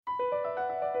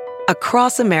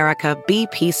Across America,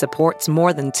 BP supports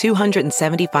more than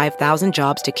 275,000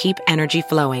 jobs to keep energy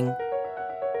flowing.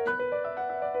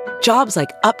 Jobs like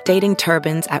updating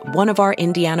turbines at one of our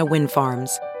Indiana wind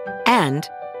farms and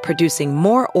producing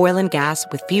more oil and gas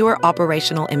with fewer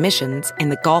operational emissions in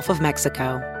the Gulf of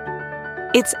Mexico.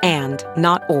 It's and,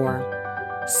 not or.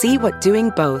 See what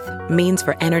doing both means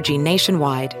for energy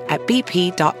nationwide at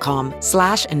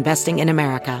bp.com/investing in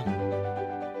America.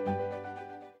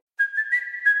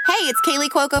 Hey, it's Kaylee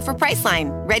Cuoco for Priceline.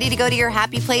 Ready to go to your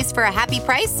happy place for a happy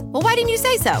price? Well, why didn't you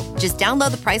say so? Just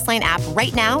download the Priceline app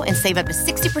right now and save up to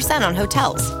 60% on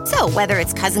hotels. So whether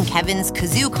it's Cousin Kevin's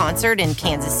Kazoo Concert in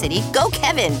Kansas City, go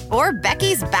Kevin, or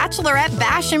Becky's Bachelorette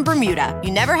Bash in Bermuda,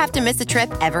 you never have to miss a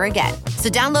trip ever again. So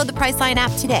download the Priceline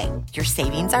app today. Your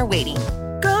savings are waiting.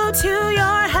 Go to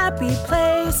your happy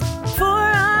place for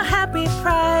a happy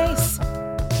price.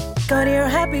 Go to your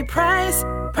happy price,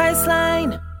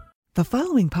 Priceline. The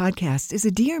following podcast is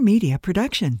a Dear Media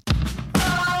production.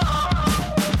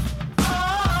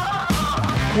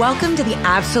 Welcome to the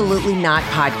Absolutely Not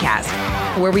Podcast,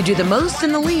 where we do the most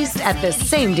and the least at the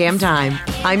same damn time.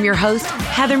 I'm your host,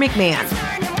 Heather McMahon.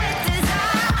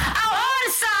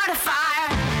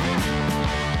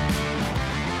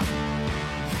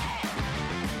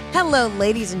 Hello,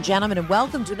 ladies and gentlemen, and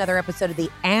welcome to another episode of the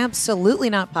Absolutely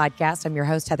Not Podcast. I'm your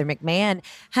host, Heather McMahon.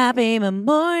 Happy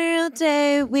Memorial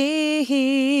Day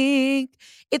week.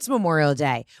 It's Memorial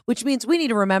Day, which means we need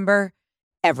to remember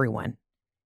everyone.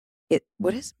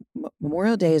 What is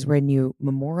Memorial Day? Is when you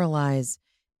memorialize,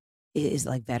 is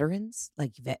like veterans,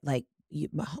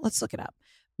 let's look it up.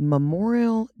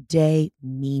 Memorial Day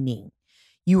meaning.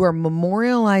 You are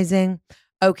memorializing,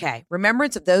 okay,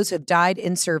 remembrance of those who have died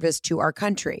in service to our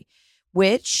country,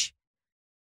 which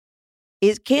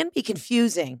can be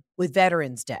confusing with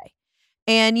Veterans Day.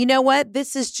 And you know what?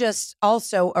 This is just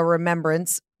also a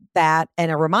remembrance that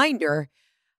and a reminder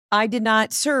I did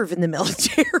not serve in the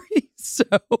military. So,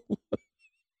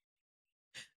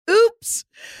 oops.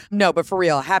 No, but for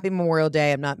real, happy Memorial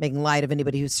Day. I'm not making light of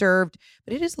anybody who served,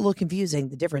 but it is a little confusing,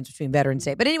 the difference between Veterans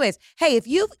Day. But anyways, hey, if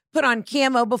you've put on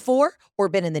camo before or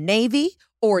been in the Navy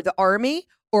or the Army,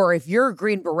 or if you're a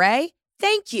Green Beret,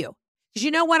 thank you. Because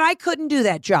you know what? I couldn't do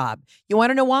that job. You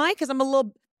want to know why? Because I'm a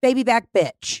little baby back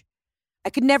bitch. I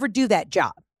could never do that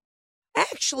job.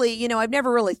 Actually, I've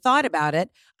never really thought about it.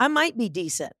 I might be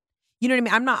decent. You know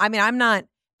what I mean? I'm not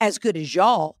as good as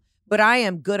y'all, but I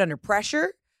am good under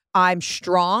pressure. I'm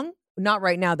strong. Not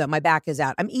right now, though. My back is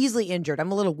out. I'm easily injured.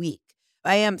 I'm a little weak.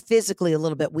 I am physically a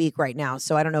little bit weak right now,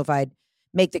 so I don't know if I'd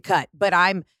make the cut. But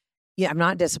I'm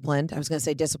not disciplined. I was going to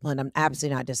say disciplined. I'm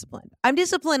absolutely not disciplined. I'm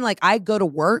disciplined like I go to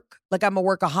work, like I'm a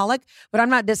workaholic, but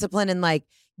I'm not disciplined in like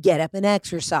get up and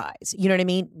exercise. You know what I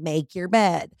mean? Make your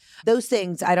bed. Those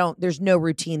things, there's no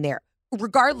routine there.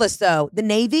 Regardless, though, the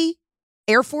Navy,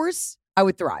 Air Force, I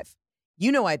would thrive.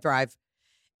 I'd thrive.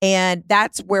 And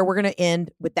that's where we're going to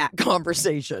end with that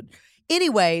conversation.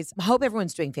 Anyways, I hope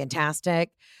everyone's doing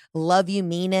fantastic. Love you,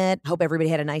 mean it. Hope everybody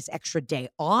had a nice extra day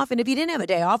off. And if you didn't have a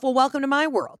day off, well, welcome to my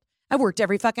world. I've worked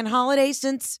every fucking holiday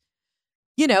since,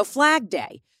 Flag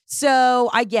Day. So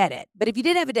I get it. But if you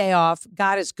did have a day off,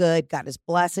 God is good. God is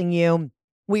blessing you.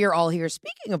 We are all here.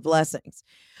 Speaking of blessings,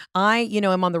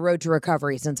 I'm on the road to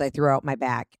recovery since I threw out my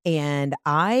back. And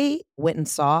I went and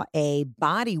saw a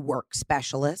body work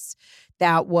specialist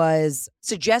that was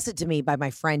suggested to me by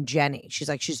my friend Jenny. She's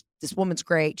like, this woman's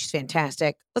great. She's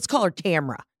fantastic. Let's call her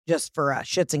Tamra, just for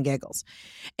shits and giggles.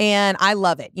 And I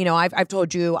love it. I've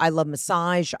told you I love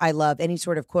massage. I love any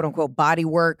sort of quote unquote body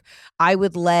work. I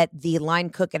would let the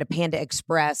line cook at a Panda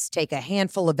Express take a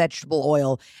handful of vegetable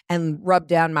oil and rub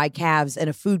down my calves in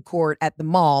a food court at the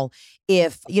mall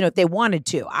if they wanted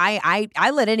to. I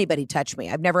let anybody touch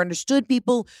me. I've never understood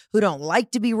people who don't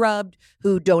like to be rubbed,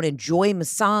 who don't enjoy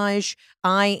massage.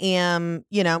 I am,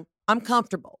 I'm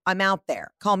comfortable. I'm out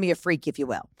there. Call me a freak, if you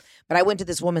will. But I went to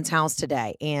this woman's house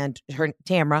today, and her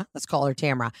Tamra, let's call her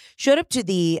Tamra, showed up to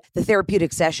the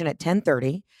therapeutic session at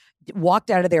 10:30, walked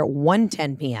out of there at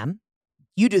 1:10 p.m.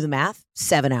 You do the math,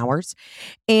 7 hours.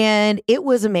 And it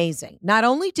was amazing. Not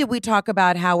only did we talk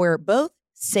about how we're both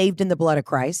saved in the blood of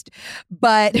Christ,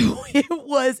 but it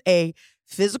was a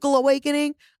physical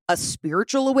awakening, a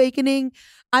spiritual awakening.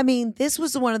 I mean, this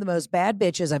was one of the most bad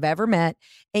bitches I've ever met.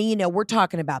 And, we're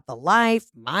talking about the life,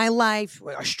 my life,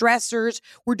 our stressors.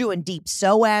 We're doing deep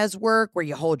psoas work where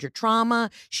you hold your trauma.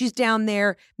 She's down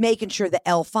there making sure the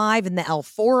L5 and the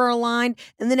L4 are aligned.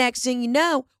 And the next thing you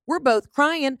know, we're both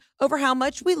crying over how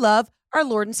much we love our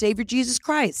Lord and Savior, Jesus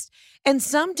Christ. And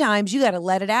sometimes you got to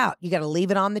let it out. You got to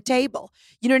leave it on the table.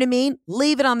 You know what I mean?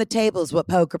 Leave it on the table is what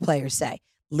poker players say.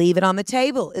 Leave it on the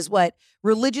table is what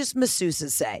religious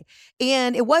masseuses say.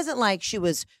 And it wasn't like she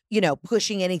was,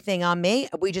 pushing anything on me.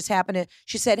 We just happened to,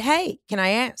 she said, hey, can I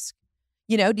ask,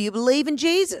 do you believe in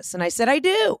Jesus? And I said, I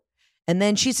do. And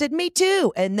then she said, me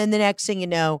too. And then the next thing you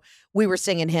know, we were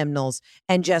singing hymnals.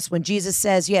 And just when Jesus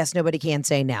says yes, nobody can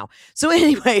say no. So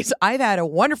anyways, I've had a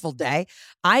wonderful day.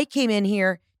 I came in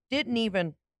here, didn't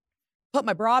even put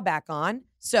my bra back on.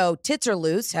 So tits are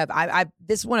loose.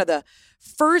 This is one of the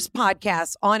first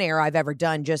podcasts on air I've ever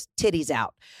done, just titties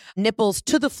out, nipples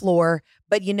to the floor.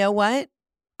 But you know what?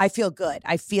 I feel good.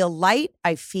 I feel light.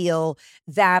 I feel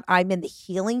that I'm in the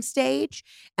healing stage.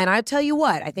 And I'll tell you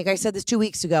what, I think I said this 2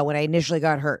 weeks ago when I initially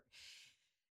got hurt.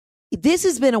 This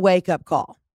has been a wake-up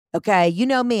call. Okay, you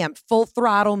know me, I'm full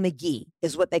throttle McGee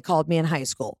is what they called me in high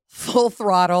school. Full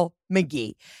throttle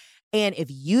McGee. And if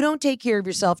you don't take care of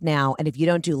yourself now, and if you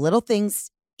don't do little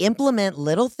things, implement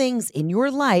little things in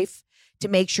your life to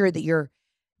make sure that you're,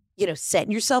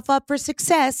 setting yourself up for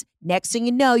success, next thing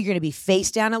you know, you're going to be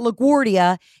face down at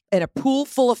LaGuardia in a pool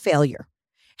full of failure,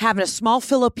 having a small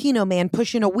Filipino man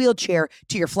pushing a wheelchair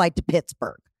to your flight to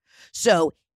Pittsburgh.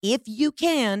 So if you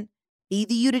can, be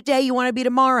the you today you want to be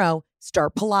tomorrow,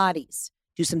 start Pilates,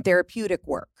 do some therapeutic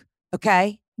work,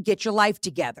 okay? Get your life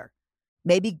together.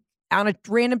 Maybe on a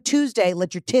random Tuesday,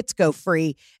 let your tits go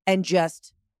free and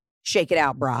just shake it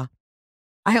out, brah.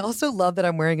 I also love that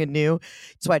I'm wearing a new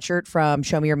sweatshirt from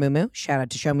Show Me Your Moo. Shout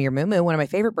out to Show Me Your Moo, one of my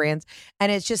favorite brands.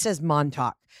 And it just says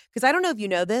Montauk. Because I don't know if you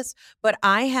know this, but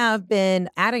I have been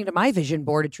adding to my vision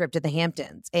board a trip to the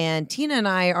Hamptons. And Tina and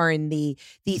I are in the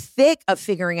thick of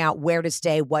figuring out where to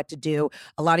stay, what to do.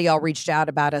 A lot of y'all reached out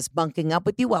about us bunking up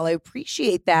with you. Well, I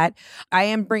appreciate that. I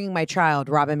am bringing my child,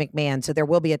 Robin McMahon. So there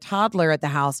will be a toddler at the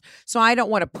house. So I don't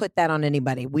want to put that on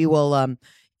anybody. We will,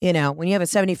 when you have a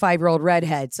 75-year-old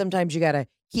redhead, sometimes you got to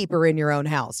keep her in your own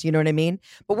house. You know what I mean?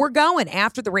 But we're going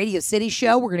after the Radio City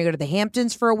show. We're going to go to the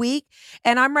Hamptons for a week.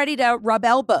 And I'm ready to rub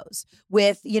elbows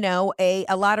with, a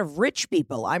lot of rich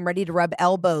people. I'm ready to rub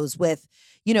elbows with,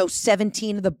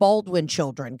 17 of the Baldwin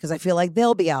children, because I feel like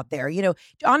they'll be out there.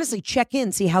 Honestly, check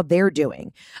in, see how they're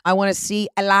doing. I want to see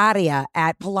Ilaria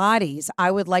at Pilates. I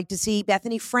would like to see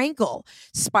Bethany Frankel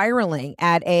spiraling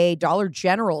at a Dollar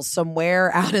General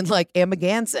somewhere out in like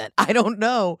Amagansett. I don't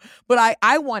know, but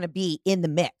I want to be in the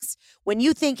mix. When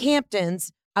you think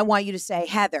Hamptons, I want you to say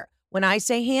Heather. When I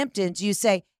say Hamptons, you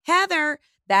say Heather.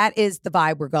 That is the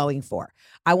vibe we're going for.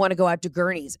 I want to go out to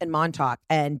Gurney's and Montauk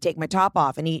and take my top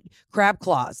off and eat crab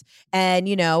claws and,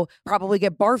 probably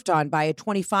get barfed on by a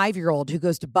 25-year-old who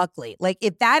goes to Buckley. Like,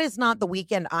 if that is not the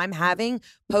weekend I'm having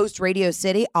post Radio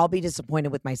City, I'll be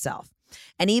disappointed with myself.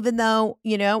 And even though,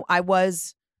 I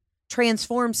was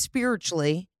transformed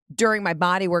spiritually during my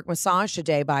bodywork massage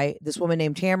today by this woman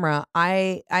named Tamara,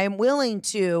 I am willing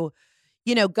to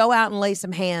go out and lay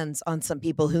some hands on some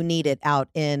people who need it out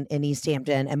in East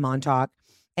Hampton and Montauk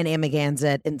and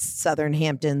Amagansett and Southern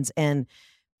Hamptons and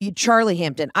Charlie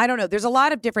Hampton. I don't know. There's a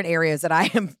lot of different areas that I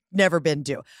have never been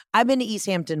to. I've been to East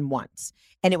Hampton once,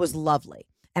 and it was lovely.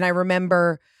 And I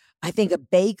remember, I think, a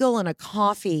bagel and a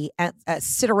coffee at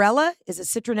Citarella. Is it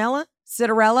Citronella?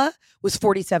 Citarella was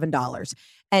 $47.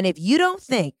 And if you don't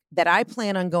think that I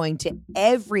plan on going to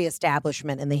every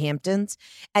establishment in the Hamptons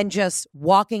and just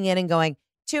walking in and going,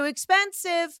 too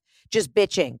expensive, just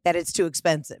bitching that it's too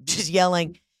expensive, just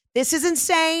yelling, this is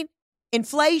insane,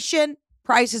 inflation,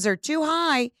 prices are too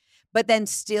high, but then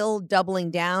still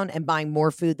doubling down and buying more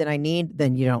food than I need,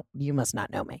 then you must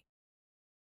not know me.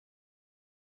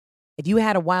 If you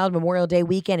had a wild Memorial Day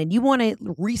weekend and you want to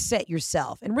reset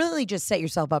yourself and really just set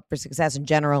yourself up for success in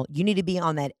general, you need to be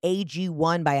on that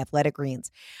AG1 by Athletic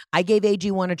Greens. I gave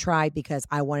AG1 a try because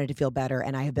I wanted to feel better,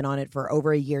 and I have been on it for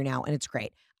over a year now, and it's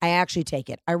great. I actually take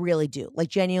it. I really do. Like,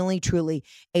 genuinely, truly,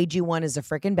 AG1 is the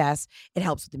freaking best. It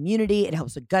helps with immunity. It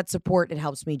helps with gut support. It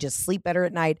helps me just sleep better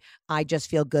at night. I just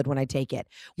feel good when I take it.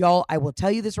 Y'all, I will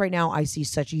tell you this right now. I see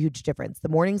such a huge difference. The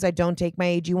mornings I don't take my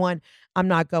AG1, I'm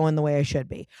not going the way I should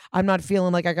be. I'm not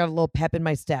feeling like I got a little pep in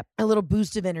my step, a little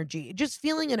boost of energy, just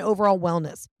feeling an overall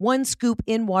wellness. One scoop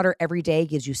in water every day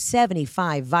gives you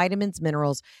 75 vitamins,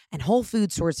 minerals, and whole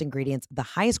food source ingredients of the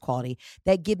highest quality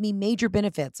that give me major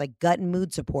benefits like gut and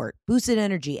mood support, boosted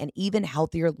energy, and even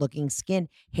healthier looking skin,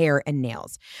 hair, and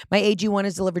nails. My AG1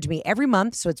 is delivered to me every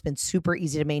month, so it's been super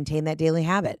easy to maintain that daily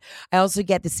habit. I also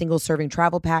get the single serving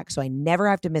travel pack, so I never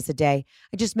have to miss a day.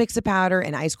 I just mix the powder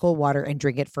in ice cold water and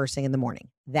drink it first thing in the morning.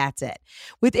 That's it.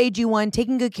 With AG1,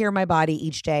 taking good care of my body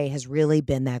each day has really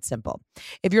been that simple.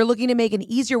 If you're looking to make an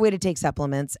easier way to take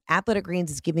supplements, Athletic Greens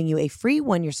is giving you a free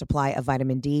 1-year supply of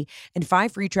vitamin D and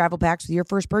 5 free travel packs with your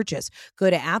first purchase. Go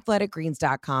to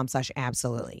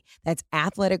athleticgreens.com/absolutely. That's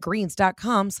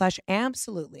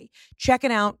athleticgreens.com/absolutely. Check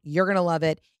it out. You're going to love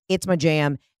it. It's my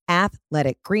jam.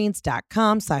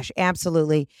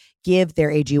 athleticgreens.com/absolutely. Give their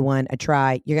AG1 a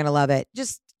try. You're going to love it.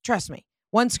 Just trust me.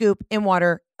 1 scoop in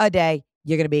water a day.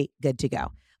 You're going to be good to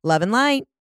go. Love and light.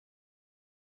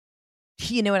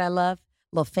 You know what I love?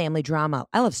 Love family drama.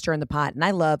 I love stirring the pot, and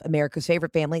I love America's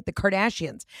favorite family, the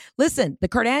Kardashians. Listen, the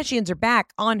Kardashians are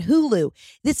back on Hulu.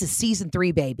 This is season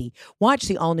 3, baby. Watch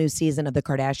the all-new season of the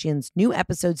Kardashians. New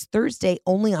episodes Thursday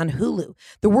only on Hulu.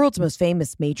 The world's most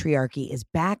famous matriarchy is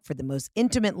back for the most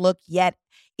intimate look yet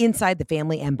inside the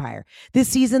family empire. This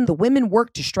season, the women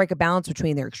work to strike a balance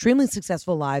between their extremely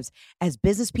successful lives as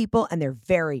business people and their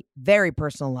very, very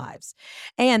personal lives.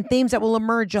 And themes that will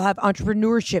emerge, you'll have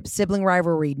entrepreneurship, sibling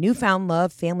rivalry, newfound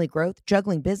love, family growth,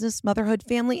 juggling business, motherhood,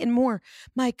 family, and more.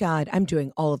 My God, I'm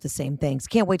doing all of the same things.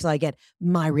 Can't wait till I get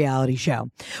my reality show.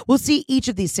 We'll see each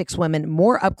of these 6 women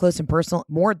more up close and personal,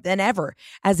 more than ever,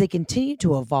 as they continue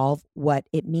to evolve what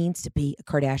it means to be a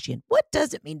Kardashian. What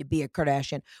does it mean to be a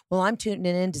Kardashian? Well, I'm tuning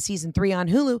in to season 3 on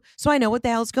Hulu, so I know what the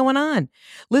hell's going on.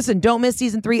 Listen, don't miss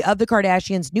season 3 of The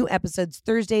Kardashians. New episodes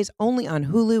Thursdays only on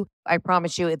Hulu. I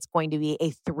promise you it's going to be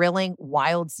a thrilling,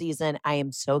 wild season. I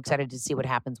am so excited to see what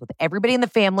happens with everybody in the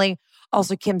family.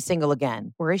 Also, Kim's single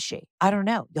again. Where is she? I don't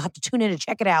know. You'll have to tune in to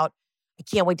check it out. I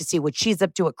can't wait to see what she's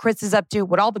up to, what Chris is up to,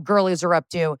 what all the girlies are up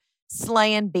to.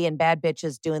 Slaying, being bad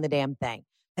bitches, doing the damn thing.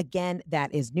 Again,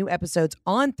 that is new episodes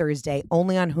on Thursday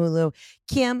only on Hulu.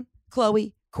 Kim,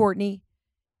 Khloe, Kourtney,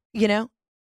 you know,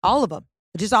 all of them,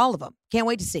 just all of them. Can't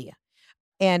wait to see you.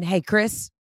 And hey, Chris,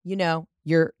 you know,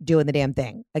 you're doing the damn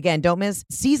thing. Again, don't miss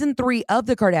season 3 of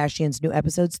The Kardashians. New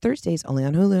episodes Thursdays only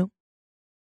on Hulu.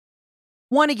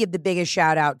 Want to give the biggest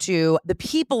shout out to the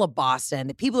people of Boston,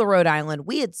 the people of Rhode Island.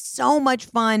 We had so much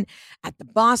fun at the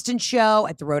Boston show,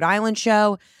 at the Rhode Island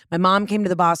show. My mom came to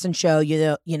the Boston show.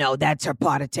 You know, that's her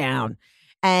part of town.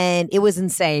 And it was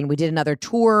insane. We did another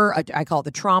tour. I call it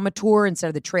the trauma tour instead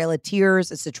of the Trail of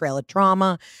Tears. It's the Trail of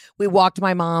Trauma. We walked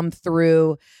my mom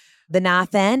through the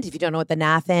North End. If you don't know what the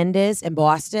North End is in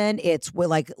Boston, it's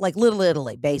like Little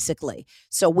Italy, basically.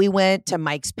 So we went to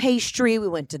Mike's Pastry. We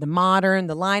went to the Modern.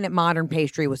 The line at Modern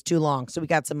Pastry was too long, so we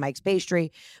got some Mike's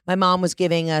Pastry. My mom was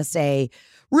giving us a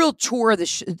real tour of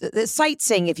the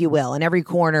sightseeing, if you will, and every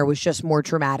corner was just more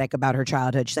traumatic about her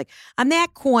childhood. She's like, on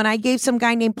that corner, I gave some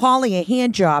guy named Paulie a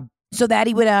hand job so that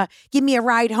he would give me a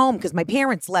ride home because my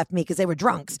parents left me because they were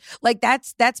drunks. Like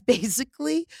that's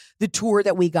basically the tour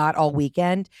that we got all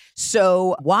weekend.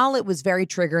 So while it was very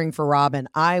triggering for Robin,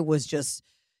 I was just,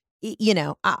 you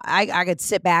know, I could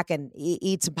sit back and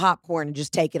eat some popcorn and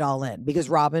just take it all in because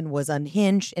Robin was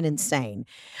unhinged and insane.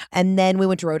 And then we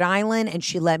went to Rhode Island and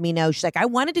she let me know. She's like, I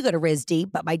wanted to go to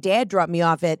RISD, but my dad dropped me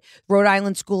off at Rhode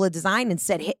Island School of Design and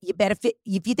said, hey, you better,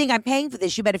 if you think I'm paying for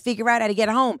this, you better figure out how to get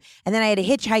home. And then I had to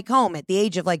hitchhike home at the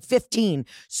age of like 15.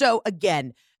 So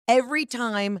again, every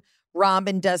time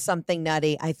Robin does something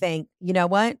nutty, I think, you know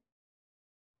what?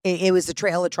 It was the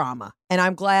Trail of Trauma. And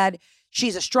I'm glad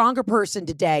she's a stronger person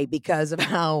today because of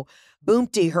how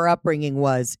boomty her upbringing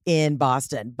was in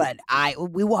Boston. But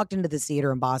we walked into the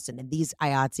theater in Boston and these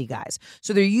IATSE guys,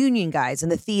 so they're union guys in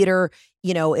the theater,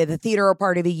 you know, the theater are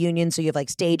part of a union. So you have like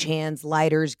stagehands,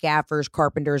 lighters, gaffers,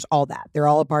 carpenters, all that. They're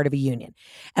all a part of a union.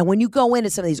 And when you go into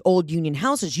some of these old union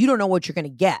houses, you don't know what you're going to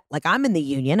get. Like I'm in the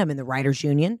union, I'm in the writers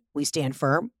union. We stand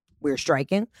firm. We're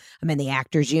striking. I'm in the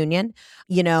actors union,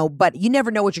 you know, but you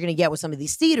never know what you're going to get with some of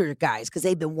these theater guys because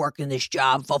they've been working this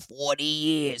job for 40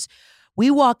 years. We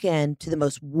walk in to the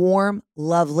most warm,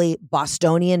 lovely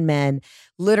Bostonian men.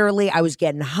 Literally, I was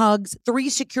getting hugs. 3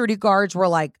 security guards were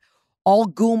like all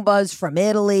Goombas from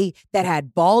Italy that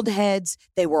had bald heads.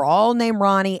 They were all named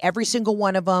Ronnie, every single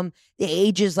one of them. The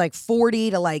ages like 40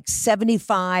 to like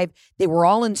 75. They were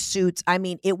all in suits. I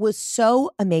mean, it was so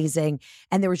amazing.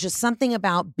 And there was just something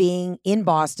about being in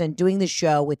Boston, doing the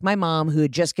show with my mom, who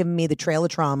had just given me the Trail of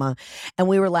Trauma. And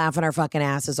we were laughing our fucking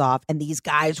asses off. And these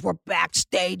guys were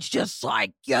backstage just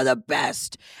like, you're the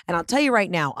best. And I'll tell you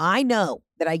right now, I know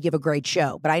that I give a great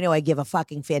show, but I know I give a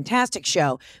fucking fantastic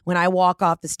show when I walk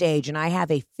off the stage and I have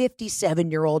a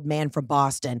 57-year-old man from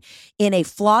Boston in a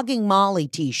Flogging Molly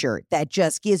t-shirt that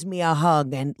just gives me a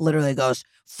hug and literally goes,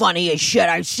 funny as shit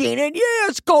I've seen in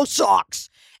years, go Sox.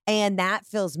 And that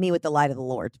fills me with the light of the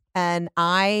Lord. And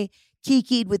I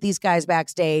kikied with these guys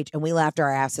backstage, and we laughed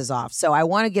our asses off. So I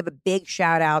want to give a big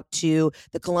shout out to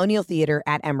the Colonial Theater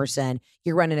at Emerson.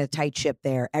 You're running a tight ship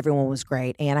there. Everyone was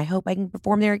great, and I hope I can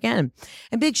perform there again.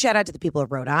 And big shout out to the people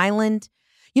of Rhode Island.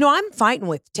 You know, I'm fighting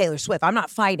with Taylor Swift. I'm not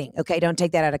fighting, okay? Don't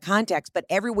take that out of context. But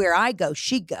everywhere I go,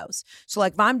 she goes. So,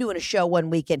 like, if I'm doing a show one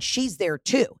weekend, she's there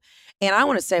too. And I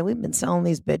want to say we've been selling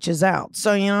these bitches out.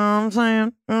 So, you know what I'm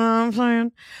saying? You know what I'm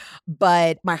saying?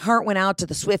 But my heart went out to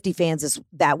the Swiftie fans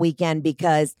that weekend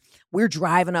because we're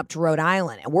driving up to Rhode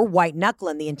Island and we're white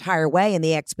knuckling the entire way in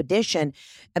the expedition.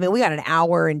 I mean, we got an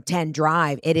hour and 10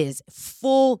 drive. It is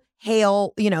full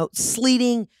hail, you know,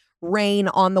 sleeting rain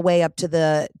on the way up to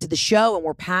the show, and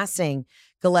we're passing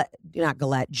Gillette.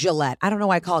 I don't know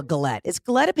why I call it Gillette. Is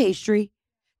Gillette a pastry?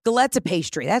 Gillette's a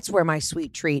pastry. That's where my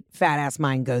sweet treat, fat ass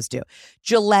mind goes to.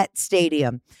 Gillette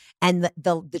Stadium. And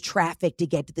the traffic to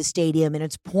get to the stadium, and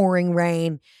it's pouring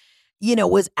rain, you know,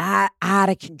 was out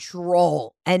of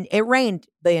control. And it rained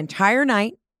the entire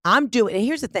night. And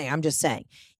here's the thing, I'm just saying,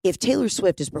 if Taylor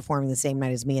Swift is performing the same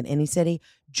night as me in any city,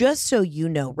 just so you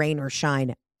know, rain or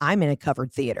shine, I'm in a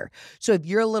covered theater. So if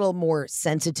you're a little more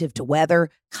sensitive to weather,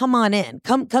 come on in.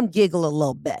 Come giggle a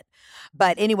little bit.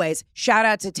 But anyways, shout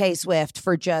out to Tay Swift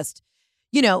for just,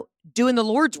 you know, doing the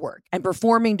Lord's work and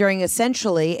performing during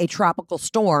essentially a tropical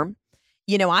storm.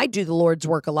 You know, I do the Lord's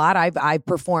work a lot. I've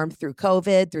performed through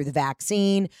COVID, through the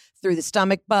vaccine, through the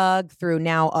stomach bug, through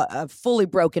now a fully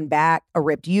broken back, a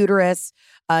ripped uterus,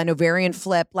 an ovarian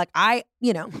flip. Like I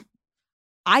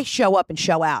show up and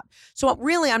show out. So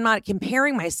really, I'm not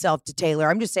comparing myself to Taylor.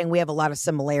 I'm just saying we have a lot of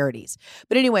similarities.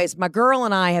 But anyways, my girl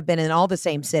and I have been in all the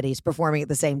same cities performing at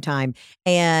the same time.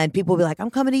 And people will be like, I'm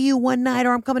coming to you one night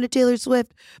or I'm coming to Taylor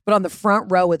Swift. But on the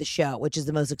front row of the show, which is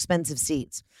the most expensive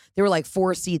seats, there were like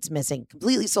 4 seats missing.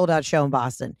 Completely sold out show in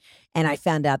Boston. And I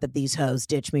found out that these hoes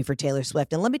ditched me for Taylor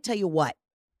Swift. And let me tell you what,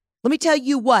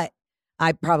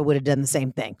 I probably would have done the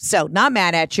same thing. So not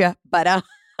mad at you, but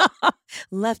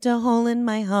left a hole in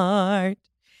my heart.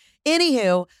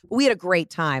 Anywho, we had a great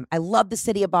time. I love the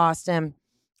city of Boston.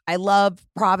 I love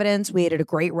Providence. We ate at a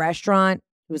great restaurant.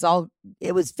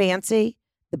 It was fancy.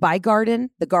 The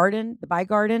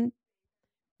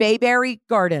Bayberry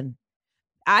Garden.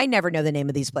 I never know the name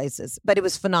of these places, but it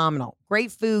was phenomenal.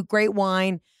 Great food, great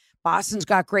wine. Boston's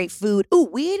got great food. Ooh,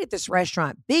 we ate at this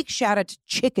restaurant. Big shout out to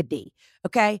Chickadee.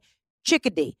 Okay?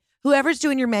 Chickadee. Whoever's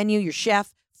doing your menu, your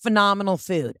chef, phenomenal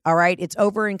food. All right. It's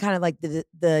over in kind of like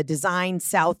the design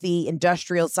Southie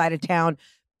industrial side of town.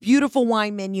 Beautiful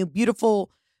wine menu,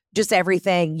 beautiful, just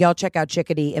everything. Y'all check out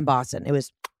Chickadee in Boston. It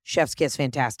was chef's kiss.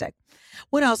 Fantastic.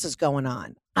 What else is going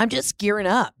on? I'm just gearing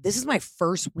up. This is my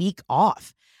first week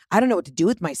off. I don't know what to do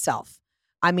with myself.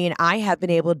 I mean, I have been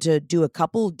able to do a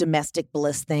couple domestic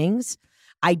bliss things.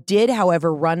 I did,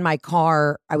 however, run my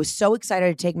car. I was so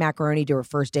excited to take Macaroni to her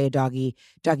first day of doggy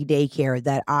daycare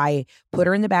that I put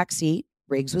her in the back seat.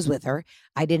 Riggs was with her.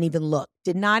 I did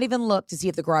not even look to see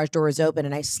if the garage door was open.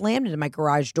 And I slammed into my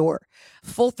garage door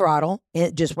full throttle.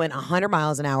 It just went 100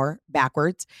 miles an hour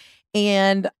backwards.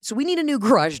 And so we need a new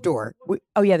garage door.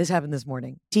 This happened this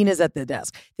morning. Tina's at the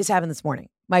desk. This happened this morning.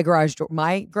 My garage door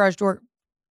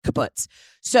kaputs.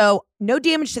 So no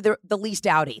damage to the least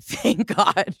Audi. Thank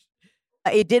God.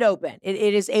 It did open. It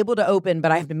is able to open,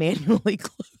 but I have to manually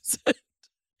close it.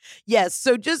 Yes.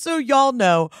 So just so y'all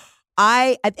know,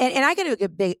 I got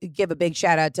to give a big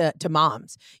shout out to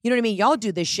moms. You know what I mean? Y'all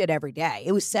do this shit every day.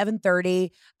 It was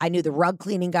 7:30. I knew the rug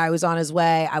cleaning guy was on his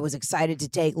way. I was excited to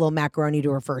take little Macaroni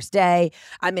to her first day.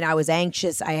 I mean, I was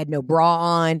anxious. I had no bra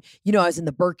on. You know, I was in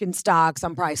the Birkenstocks.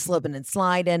 I'm probably slipping and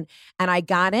sliding. And I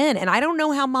got in. And I don't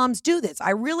know how moms do this. I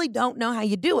really don't know how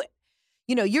you do it.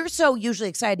 You know, you're so usually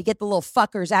excited to get the little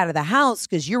fuckers out of the house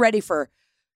because you're ready for,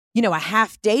 you know, a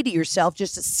half day to yourself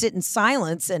just to sit in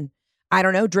silence and, I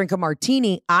don't know, drink a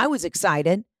martini. I was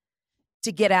excited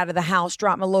to get out of the house,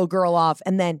 drop my little girl off,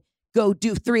 and then go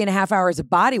do 3.5 hours of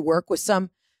body work with some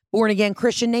born-again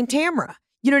Christian named Tamara.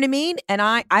 You know what I mean? And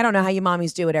I don't know how you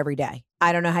mommies do it every day.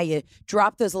 I don't know how you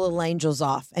drop those little angels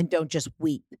off and don't just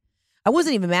weep. I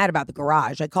wasn't even mad about the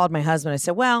garage. I called my husband. I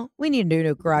said, well, we need a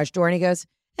new garage door. And he goes,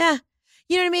 yeah.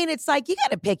 You know what I mean? It's like, you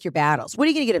got to pick your battles. What are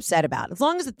you going to get upset about? As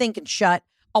long as the thing can shut,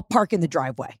 I'll park in the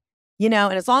driveway. You know,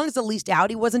 and as long as the least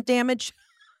Audi wasn't damaged,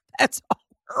 that's all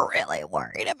we're really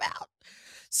worried about.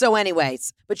 So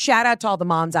anyways, but shout out to all the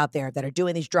moms out there that are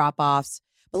doing these drop-offs.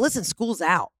 But listen, school's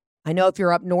out. I know if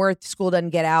you're up north, school doesn't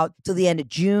get out till the end of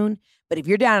June. But if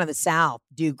you're down in the South,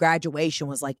 dude, graduation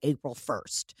was like April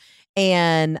 1st.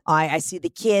 And I see the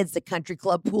kids, the country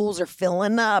club pools are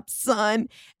filling up, son.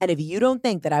 And if you don't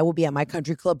think that I will be at my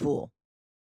country club pool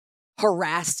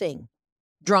harassing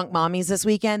drunk mommies this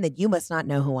weekend, then you must not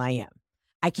know who I am.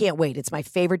 I can't wait. It's my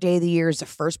favorite day of the year. It's the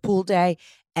first pool day.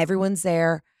 Everyone's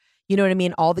there. You know what I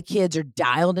mean? All the kids are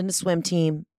dialed into swim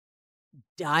team,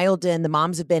 dialed in. The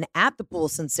moms have been at the pool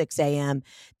since 6 a.m.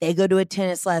 They go to a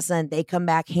tennis lesson. They come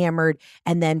back hammered.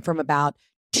 And then from about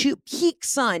peak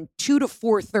sun, 2 to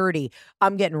 4:30,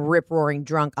 I'm getting rip-roaring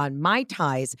drunk on Mai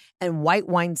Tais and white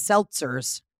wine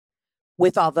seltzers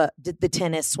with all the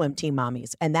tennis swim team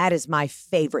mommies. And that is my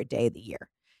favorite day of the year.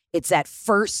 It's that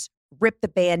first rip the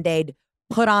Band-Aid,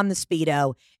 put on the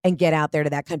Speedo, and get out there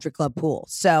to that country club pool.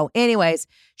 So anyways,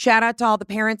 shout out to all the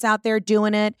parents out there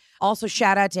doing it. Also,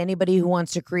 shout out to anybody who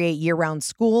wants to create year-round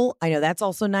school. I know that's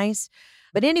also nice.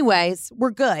 But anyways,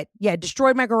 we're good. Yeah,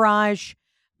 destroyed my garage,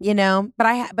 you know.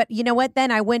 But you know what?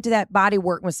 Then I went to that body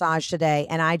work massage today,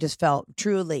 and I just felt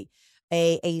truly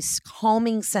a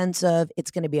calming sense of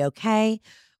it's going to be okay.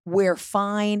 We're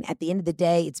fine. At the end of the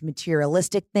day, it's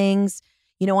materialistic things.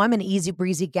 You know, I'm an easy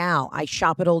breezy gal. I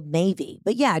shop at Old Navy.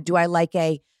 But yeah, do I like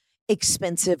a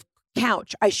expensive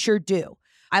couch? I sure do.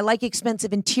 I like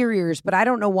expensive interiors, but I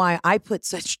don't know why I put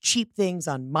such cheap things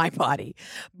on my body.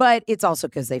 But it's also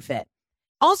because they fit.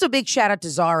 Also, big shout out to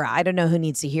Zara. I don't know who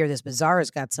needs to hear this, but Zara's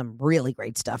got some really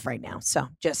great stuff right now. So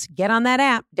just get on that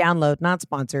app, download, not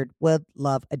sponsored. Would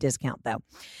love a discount though.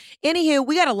 Anywho,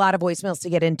 we got a lot of voicemails to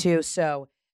get into, so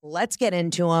let's get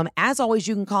into them. As always,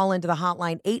 you can call into the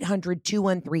hotline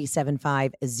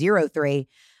 800-213-7503.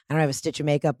 I don't have a stitch of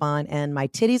makeup on and my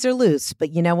titties are loose, but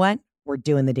you know what? We're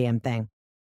doing the damn thing.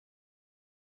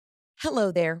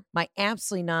 Hello there, my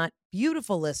absolutely not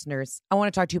beautiful listeners. I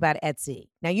want to talk to you about Etsy.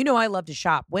 Now, you know I love to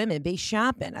shop. Women, be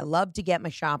shopping. I love to get my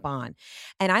shop on.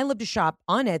 And I love to shop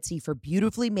on Etsy for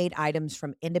beautifully made items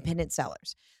from independent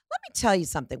sellers. Let me tell you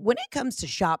something. When it comes to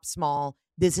shop small,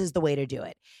 this is the way to do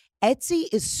it. Etsy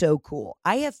is so cool.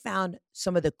 I have found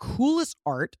some of the coolest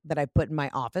art that I put in my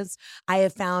office. I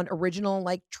have found original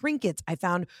like trinkets. I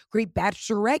found great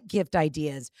bachelorette gift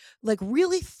ideas, like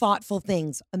really thoughtful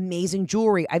things, amazing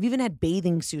jewelry. I've even had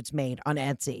bathing suits made on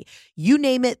Etsy. You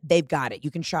name it, they've got it.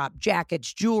 You can shop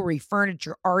jackets, jewelry,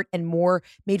 furniture, art, and more,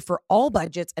 made for all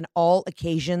budgets and all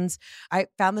occasions. I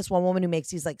found this one woman who makes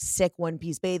these like sick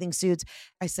one-piece bathing suits.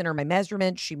 I sent her my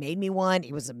measurement. She made me one.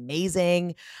 It was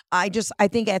amazing. I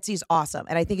think Etsy is awesome.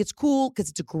 And I think it's cool because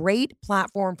it's a great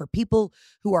platform for people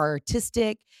who are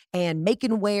artistic and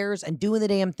making wares and doing the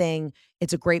damn thing.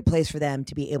 It's a great place for them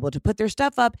to be able to put their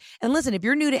stuff up. And listen, if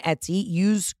you're new to Etsy,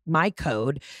 use my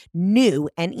code NEW,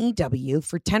 N-E-W,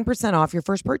 for 10% off your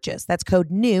first purchase. That's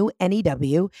code NEW,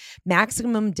 N-E-W.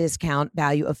 Maximum discount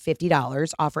value of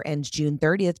 $50. Offer ends June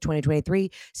 30th,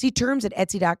 2023. See terms at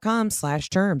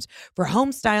Etsy.com/terms. For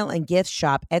home style and gifts,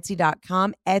 shop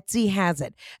Etsy.com. Etsy has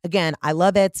it. Again, I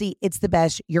love Etsy. It's the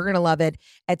best. You're going to love it.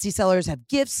 Etsy sellers have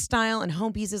gifts, style, and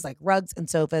home pieces like rugs and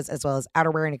sofas, as well as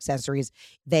outerwear and accessories.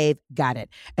 They've got it.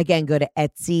 Again, go to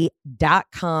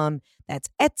Etsy.com. That's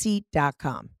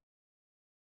Etsy.com.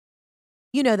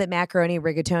 You know that macaroni and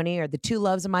rigatoni are the two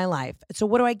loves of my life. So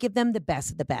what do I give them? The best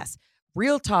of the best.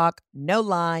 Real talk, no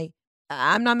lie.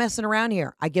 I'm not messing around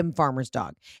here. I give them Farmer's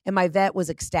Dog. And my vet was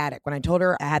ecstatic when I told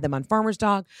her I had them on Farmer's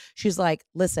Dog. She's like,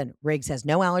 listen, Riggs has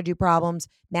no allergy problems.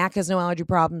 Mac has no allergy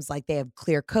problems. Like, they have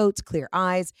clear coats, clear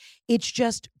eyes. It's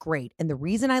just great. And the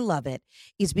reason I love it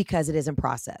is because it isn't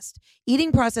processed.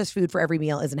 Eating processed food for every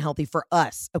meal isn't healthy for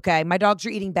us, okay? My dogs are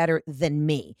eating better than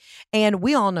me. And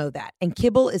we all know that. And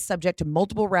kibble is subject to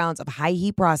multiple rounds of high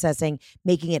heat processing,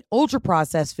 making it ultra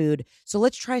processed food. So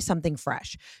let's try something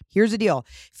fresh. Here's the deal.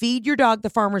 Feed your dog the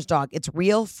Farmer's Dog. It's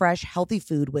real, fresh, healthy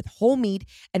food with whole meat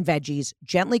and veggies,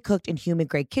 gently cooked in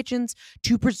human-grade kitchens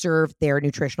to preserve their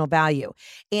nutritional value.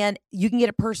 And you can get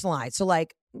it personalized. So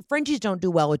like, Frenchies don't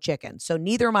do well with chicken. So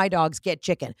neither of my dogs get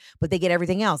chicken, but they get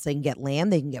everything else. They can get lamb,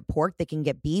 they can get pork, they can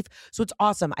get beef. So it's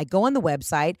awesome. I go on the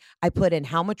website, I put in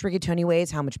how much rigatoni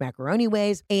weighs, how much macaroni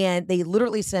weighs, and they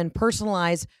literally send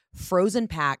personalized frozen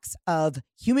packs of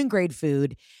human grade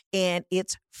food, and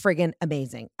it's friggin'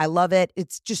 amazing. I love it.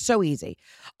 It's just so easy.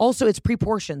 Also, it's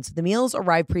pre-portioned. So the meals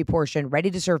arrive pre-portioned,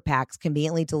 ready to serve packs,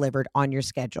 conveniently delivered on your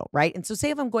schedule, right? And so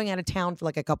say if I'm going out of town for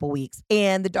like a couple weeks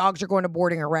and the dogs are going to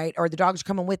boarding, or right, or the dogs are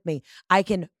coming with me, I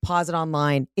can pause it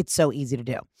online. It's so easy to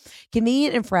do.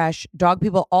 Convenient and fresh. Dog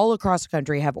people all across the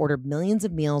country have ordered millions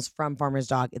of meals from Farmer's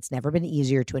Dog. It's never been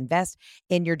easier to invest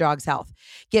in your dog's health.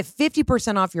 Get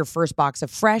 50% off your first box of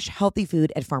fresh, healthy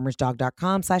food at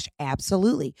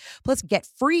farmersdog.com/absolutely. Plus, get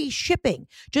free shipping.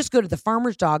 Just go to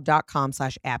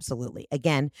thefarmersdog.com/absolutely.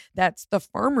 Again, that's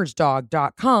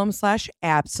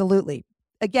thefarmersdog.com/absolutely.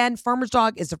 Again, Farmer's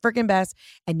Dog is the freaking best,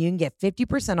 and you can get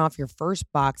 50% off your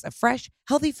first box of fresh,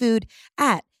 healthy food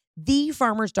at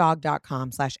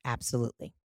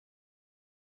thefarmersdog.com/absolutely.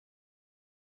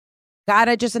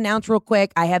 Gotta just announce real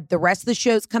quick. I have the rest of the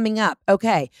shows coming up.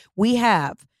 Okay. We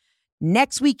have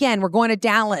next weekend, we're going to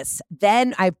Dallas.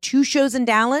 Then I have 2 shows in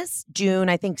Dallas, June,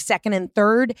 I think 2nd and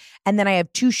 3rd. And then I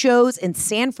have 2 shows in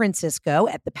San Francisco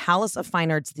at the Palace of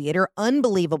Fine Arts Theater.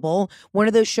 Unbelievable. One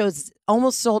of those shows is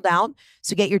almost sold out.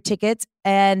 So get your tickets.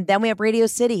 And then we have Radio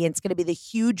City. And it's going to be the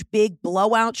huge, big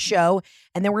blowout show.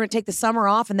 And then we're going to take the summer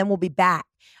off and then we'll be back.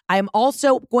 I am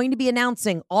also going to be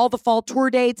announcing all the fall tour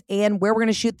dates and where we're going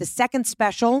to shoot the second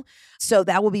special. So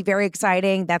that will be very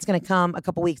exciting. That's going to come a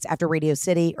couple weeks after Radio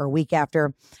City or a week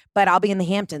after. But I'll be in the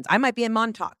Hamptons. I might be in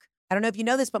Montauk. I don't know if you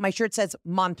know this, but my shirt says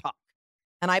Montauk.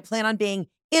 And I plan on being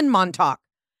in Montauk.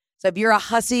 So if you're a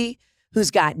hussy who's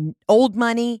got old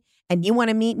money and you want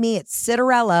to meet me at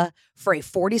Citarella for a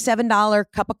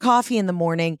 $47 cup of coffee in the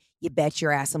morning, you bet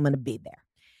your ass I'm going to be there.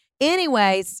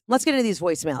 Anyways, let's get into these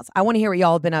voicemails. I want to hear what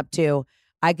y'all have been up to.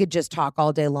 I could just talk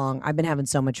all day long. I've been having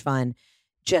so much fun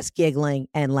just giggling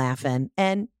and laughing.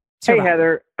 And surviving. Hey,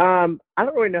 Heather. I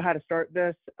don't really know how to start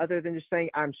this other than just saying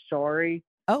I'm sorry.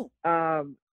 Oh. I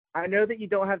know that you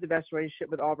don't have the best relationship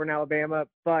with Auburn, Alabama,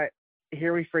 but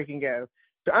here we freaking go.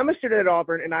 So I'm a student at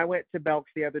Auburn, and I went to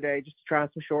Belk's the other day just to try on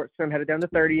some shorts. So I'm headed down to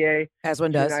 30A. As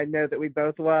one does. And I know that we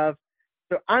both love.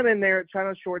 So I'm in there trying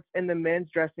on shorts in the men's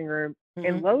dressing room. Mm-hmm.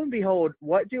 And lo and behold,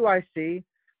 what do I see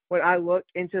when I look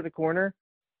into the corner?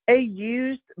 A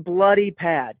used bloody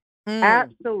pad.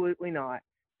 Absolutely not.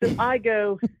 So I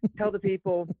go tell the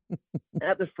people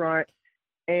at the front,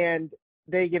 and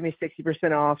they give me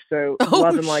 60% off. So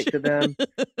love and light to them.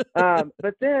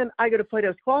 But then I go to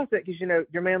Plato's Closet because, you know,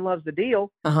 your man loves the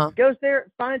deal. Goes there,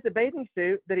 finds a bathing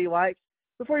suit that he likes.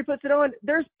 Before he puts it on,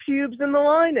 there's pubes in the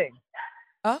lining.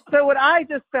 Oh. So what I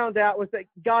just found out was that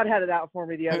God had it out for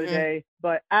me the other day,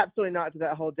 but absolutely not to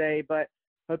that whole day. But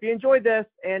hope you enjoyed this,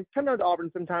 and come down to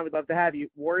Auburn sometime. We'd love to have you.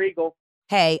 War Eagle.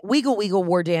 Hey, Weagle,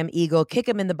 War Damn Eagle. Kick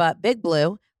him in the butt. Big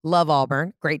Blue. Love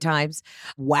Auburn. Great times.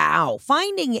 Wow.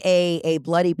 Finding a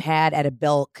bloody pad at a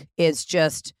Belk is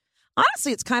just,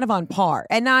 honestly, it's kind of on par.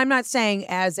 And now I'm not saying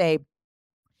as a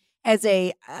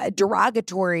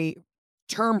derogatory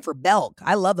term for Belk.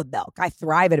 I love a Belk. I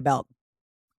thrive at a Belk.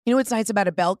 You know what's nice about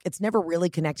a Belk? It's never really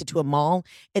connected to a mall.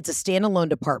 It's a standalone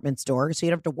department store, so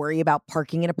you don't have to worry about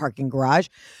parking in a parking garage.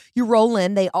 You roll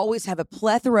in. They always have a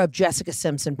plethora of Jessica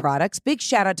Simpson products. Big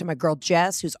shout out to my girl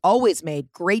Jess, who's always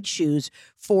made great shoes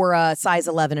for size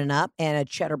 11 and up and a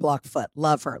cheddar block foot.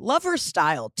 Love her. Love her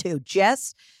style, too.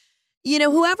 Jess, you know,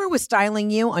 whoever was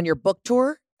styling you on your book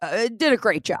tour did a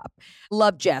great job.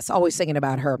 Love Jess. Always thinking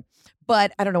about her.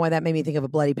 But I don't know why that made me think of a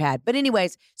bloody pad. But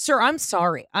anyways, sir, I'm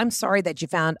sorry. I'm sorry that you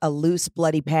found a loose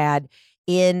bloody pad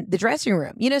in the dressing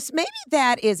room. You know, maybe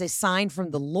that is a sign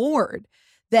from the Lord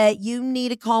that you need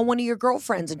to call one of your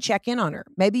girlfriends and check in on her.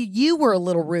 Maybe you were a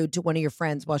little rude to one of your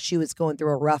friends while she was going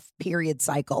through a rough period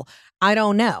cycle. I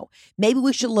don't know. Maybe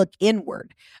we should look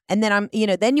inward. And then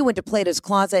then you went to Plato's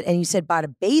Closet and you said bought a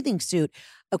bathing suit.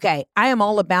 Okay, I am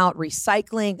all about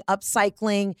recycling,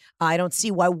 upcycling. I don't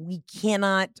see why we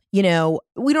cannot, we don't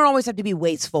always have to be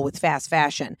wasteful with fast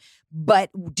fashion. But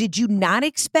did you not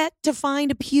expect to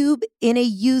find a pube in a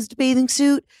used bathing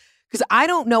suit? Because I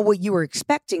don't know what you were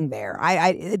expecting there.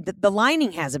 The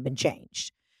lining hasn't been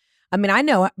changed. I mean, I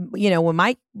know, when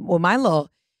my little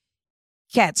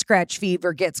cat scratch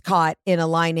fever gets caught in a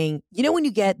lining, when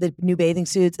you get the new bathing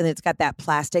suits and it's got that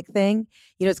plastic thing,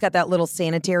 it's got that little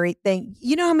sanitary thing.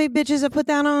 You know how many bitches have put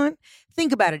that on?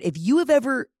 Think about it. If you have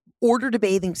ever ordered a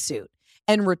bathing suit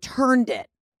and returned it,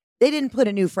 they didn't put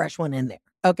a new fresh one in there.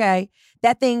 Okay.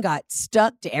 That thing got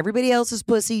stuck to everybody else's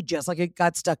pussy, just like it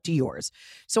got stuck to yours.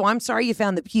 So I'm sorry you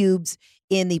found the pubes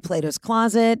in the Plato's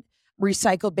Closet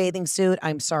recycled bathing suit.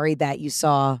 I'm sorry that you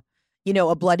saw,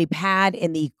 a bloody pad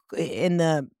in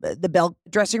the Belk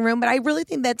dressing room. But I really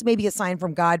think that's maybe a sign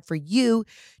from God for you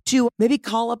to maybe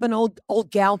call up an old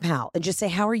gal pal and just say,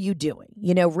 how are you doing?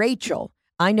 Rachel,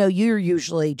 I know you're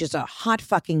usually just a hot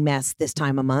fucking mess this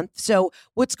time of month. So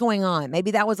what's going on?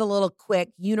 Maybe that was a little quick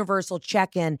universal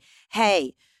check-in.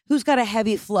 Hey, who's got a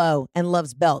heavy flow and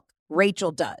loves Belk?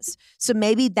 Rachel does. So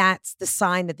maybe that's the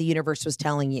sign that the universe was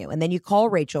telling you. And then you call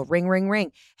Rachel, ring, ring,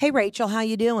 ring. Hey, Rachel, how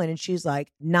you doing? And she's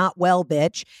like, not well,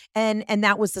 bitch. And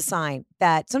that was the sign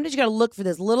that sometimes you got to look for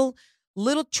those little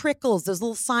trickles, those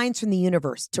little signs from the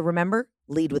universe to remember,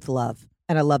 lead with love.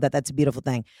 And I love that. That's a beautiful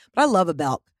thing. But I love a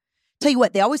Belk. Tell you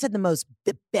what, they always had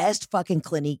the best fucking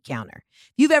Clinique counter.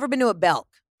 If you've ever been to a Belk,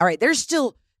 all right, they're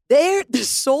still there. The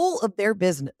soul of their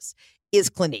business is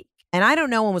Clinique. And I don't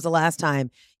know when was the last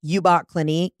time you bought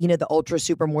Clinique, the Ultra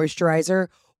Super Moisturizer,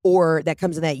 or that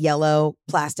comes in that yellow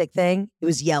plastic thing. It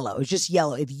was yellow. It was just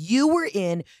yellow. If you were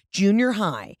in junior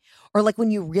high or like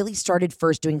when you really started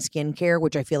first doing skincare,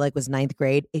 which I feel like was 9th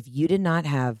grade, if you did not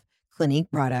have Clinique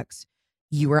products,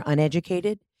 you were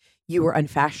uneducated, you were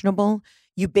unfashionable,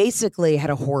 you basically had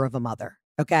a whore of a mother.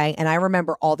 Okay. And I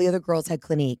remember all the other girls had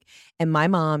Clinique and my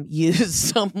mom used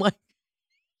some like,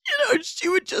 she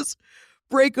would just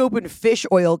break open fish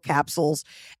oil capsules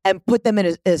and put them in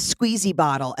a squeezy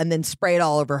bottle and then spray it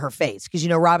all over her face. Because,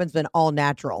 Robin's been all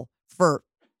natural for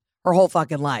her whole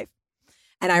fucking life.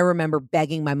 And I remember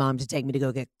begging my mom to take me to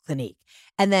go get Clinique.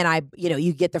 And then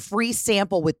you get the free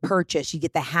sample with purchase. You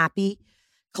get the Happy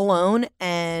cologne.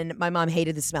 And my mom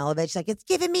hated the smell of it. She's like, it's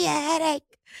giving me a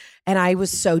headache. And I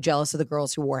was so jealous of the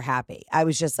girls who wore Happy. I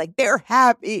was just like, they're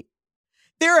happy.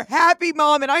 They're happy,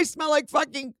 Mom. And I smell like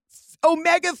fucking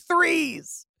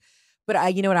omega-3s. But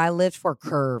I lived for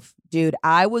Curve. Dude,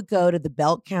 I would go to the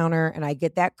belt counter and I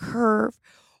get that Curve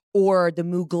or the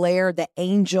Mugler, the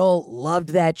Angel. Loved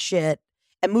that shit.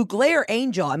 And Mugler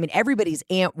Angel, I mean, everybody's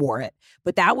aunt wore it,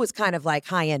 but that was kind of like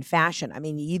high-end fashion. I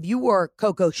mean, if you wore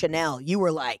Coco Chanel, you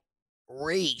were like,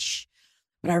 reesh.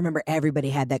 But I remember everybody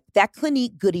had that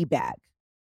Clinique goodie bag.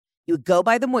 You would go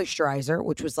buy the moisturizer,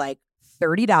 which was like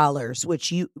 $30,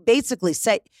 which you basically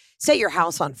set your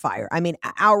house on fire. I mean,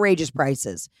 outrageous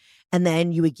prices. And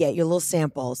then you would get your little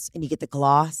samples and you get the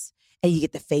gloss and you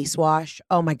get the face wash.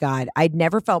 Oh my God. I'd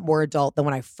never felt more adult than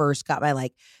when I first got my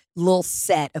like little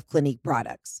set of Clinique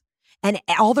products. And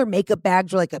all their makeup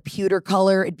bags were like a pewter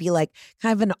color. It'd be like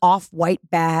kind of an off-white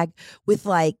bag with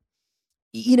like,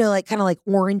 like kind of like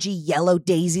orangey yellow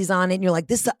daisies on it. And you're like,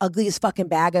 this is the ugliest fucking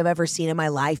bag I've ever seen in my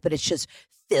life. But it's just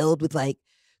filled with like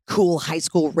cool high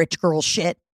school rich girl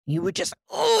shit. You would just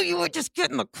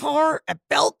get in the car at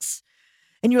Belk's.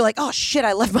 And you're like, oh shit,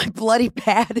 I left my bloody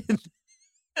pad in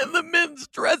the men's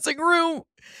dressing room.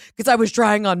 Because I was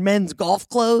trying on men's golf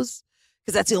clothes.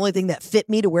 Because that's the only thing that fit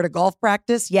me to wear to golf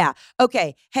practice. Yeah.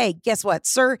 Okay. Hey, guess what,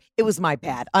 sir? It was my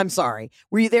pad. I'm sorry.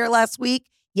 Were you there last week?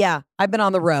 Yeah. I've been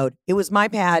on the road. It was my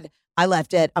pad. I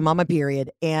left it. I'm on my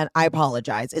period. And I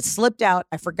apologize. It slipped out.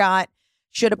 I forgot.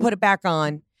 Should have put it back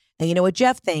on. And you know what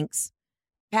Jeff thinks?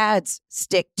 Pads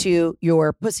stick to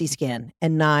your pussy skin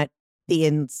and not the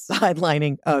inside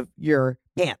lining of your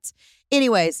pants.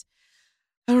 Anyways,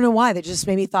 I don't know why. That just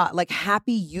made me thought like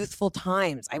happy youthful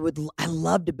times. I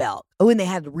loved a Belk. Oh, and they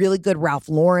had really good Ralph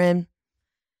Lauren.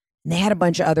 And they had a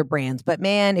bunch of other brands. But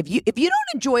man, if you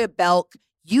don't enjoy a Belk,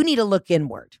 you need to look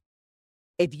inward.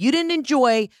 If you didn't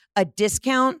enjoy a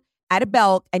discount at a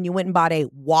Belk and you went and bought a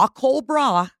walk hole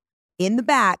bra in the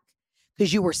back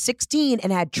because you were 16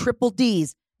 and had triple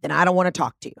D's, then I don't want to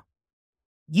talk to you.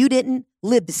 You didn't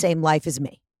live the same life as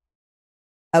me.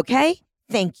 Okay?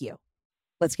 Thank you.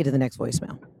 Let's get to the next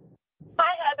voicemail.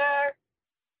 Hi, Heather.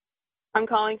 I'm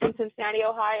calling from Cincinnati,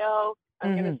 Ohio.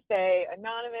 I'm going to stay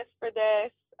anonymous for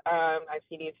this. I've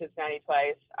seen you in Cincinnati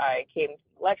twice. I came to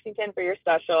Lexington for your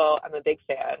special. I'm a big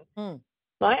fan.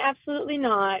 My absolutely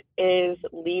not is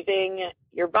leaving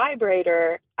your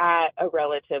vibrator at a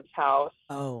relative's house.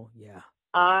 Oh, yeah.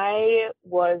 I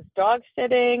was dog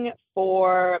sitting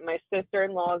for my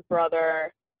sister-in-law's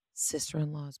brother.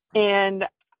 Sister-in-law's brother. And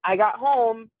I got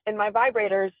home and my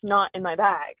vibrator's not in my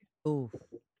bag. Ooh.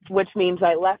 Which means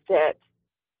I left it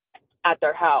at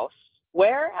their house.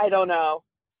 Where? I don't know.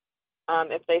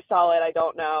 If they saw it, I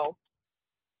don't know.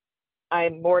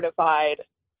 I'm mortified.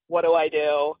 What do I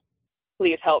do?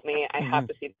 Please help me. I have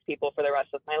to see these people for the rest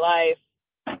of my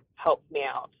life. Help me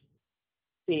out.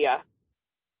 See ya.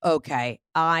 Okay.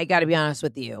 I got to be honest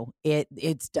with you.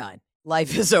 It's done.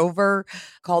 Life is over.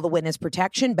 Call the witness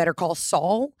protection. Better call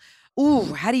Saul.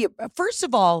 Ooh, first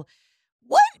of all,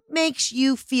 what makes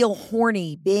you feel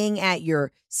horny being at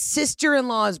your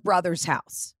sister-in-law's brother's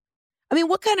house? I mean,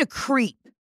 what kind of creep?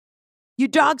 You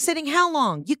dog sitting how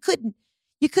long? You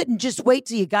couldn't just wait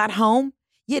till you got home?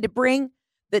 You had to bring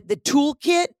the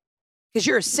toolkit because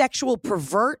you're a sexual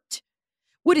pervert?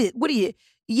 What do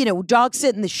you dog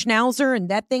sitting the schnauzer and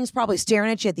that thing's probably staring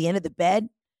at you at the end of the bed?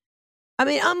 I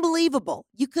mean, unbelievable.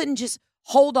 You couldn't just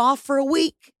hold off for a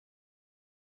week?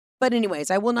 But anyways,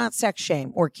 I will not sex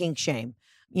shame or kink shame,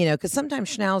 because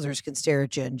sometimes schnauzers can stare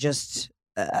at you and just,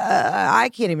 I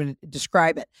can't even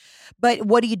describe it. But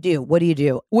what do you do? Well,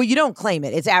 you don't claim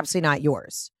it. It's absolutely not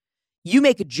yours. You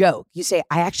make a joke. You say,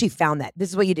 I actually found that. This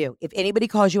is what you do. If anybody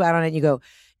calls you out on it, you go,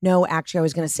 no, actually, I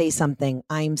was going to say something.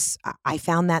 I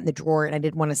found that in the drawer and I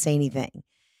didn't want to say anything.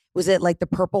 Was it like the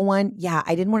purple one? Yeah,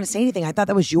 I didn't want to say anything. I thought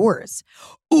that was yours.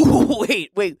 Ooh,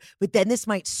 wait. But then this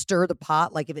might stir the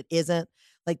pot. Like if it isn't,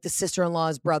 like the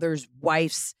sister-in-law's brother's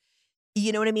wife's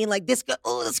You know what I mean? Like this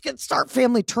could start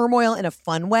family turmoil in a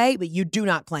fun way, but you do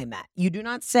not claim that. You do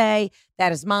not say,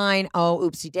 that is mine. Oh,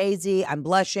 oopsie daisy, I'm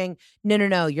blushing.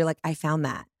 No. You're like, I found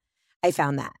that.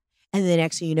 And the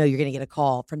next thing you know, you're going to get a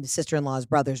call from the sister-in-law's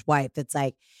brother's wife that's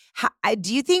like,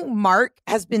 do you think Mark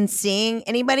has been seeing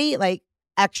anybody like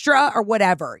extra or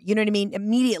whatever? You know what I mean?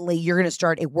 Immediately, you're going to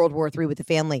start a World War III with the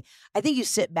family. I think you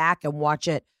sit back and watch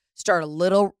it start a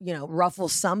little, ruffle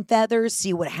some feathers,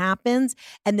 see what happens.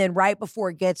 And then right before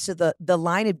it gets to the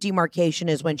line of demarcation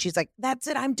is when she's like, that's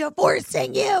it, I'm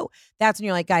divorcing you. That's when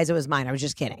you're like, guys, it was mine. I was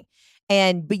just kidding.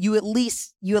 But you at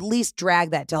least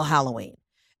drag that till Halloween.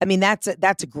 I mean, that's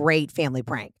a great family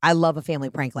prank. I love a family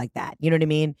prank like that. You know what I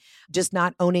mean? Just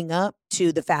not owning up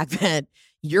to the fact that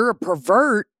you're a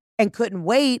pervert and couldn't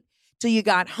wait till you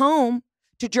got home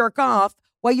to jerk off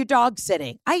while your dog's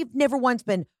sitting. I've never once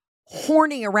been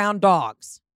horny around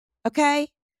dogs. Okay?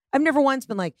 I've never once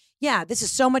been like, yeah, this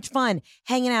is so much fun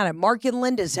hanging out at Mark and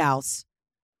Linda's house.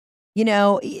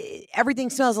 Everything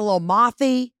smells a little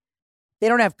mothy. They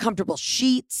don't have comfortable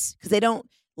sheets because they don't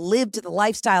live to the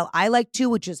lifestyle I like to,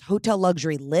 which is hotel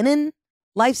luxury linen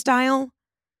lifestyle.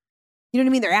 You know what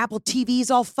I mean? Their Apple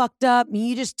TV's all fucked up. I mean,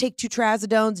 you just take 2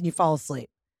 Trazodones and you fall asleep.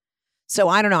 So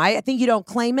I don't know. I think you don't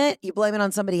claim it. You blame it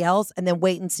on somebody else and then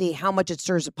wait and see how much it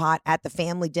stirs a pot at the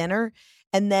family dinner.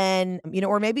 And then,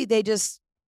 or maybe they just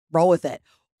roll with it.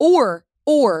 Or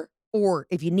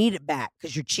if you need it back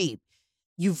because you're cheap,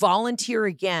 you volunteer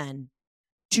again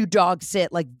to dog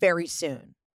sit like very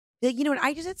soon. Like, you know what?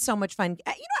 I just had so much fun.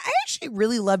 I actually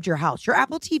really loved your house. Your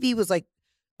Apple TV was like,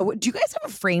 do you guys have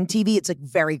a frame TV? It's like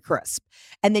very crisp.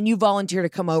 And then you volunteer to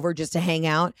come over just to hang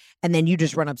out. And then you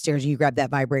just run upstairs and you grab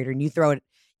that vibrator and you throw it,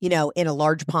 in a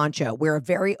large poncho, wear a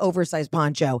very oversized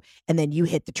poncho. And then you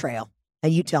hit the trail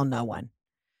and you tell no one.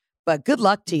 But good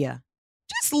luck to you.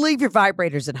 Just leave your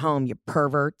vibrators at home, you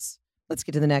perverts. Let's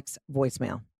get to the next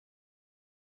voicemail.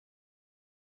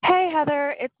 Hey,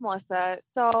 Heather, it's Melissa.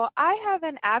 So I have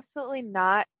an absolutely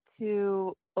not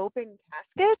to open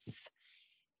caskets.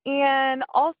 And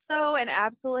also an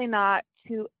absolutely not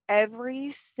to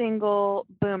every single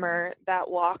boomer that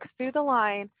walks through the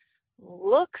line,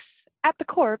 looks at the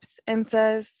corpse and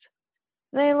says,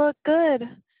 they look good.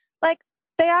 Like,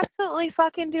 they absolutely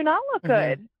fucking do not look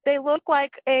good. They look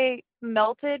like a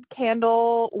melted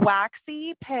candle,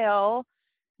 waxy, pale,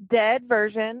 dead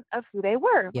version of who they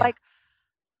were. Yeah. Like,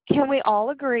 can we all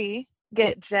agree,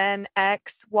 get Gen X,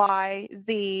 Y,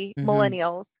 Z,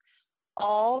 millennials,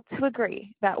 all to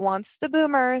agree that once the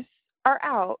boomers are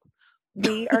out,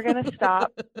 we are going to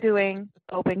stop doing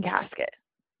open casket.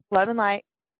 Love and light.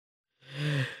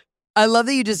 I love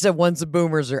that you just said once the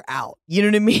boomers are out. You know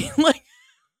what I mean? Like,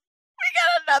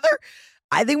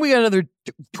 I think we got another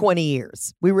 20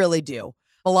 years. We really do.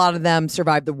 A lot of them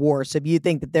survived the war. So if you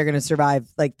think that they're going to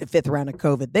survive like the 5th round of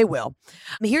COVID, they will.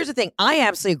 I mean, here's the thing. I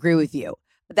absolutely agree with you.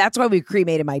 That's why we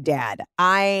cremated my dad.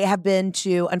 I have been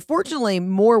to, unfortunately,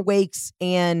 more wakes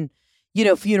and,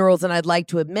 funerals than I'd like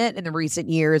to admit in the recent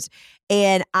years.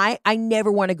 And I never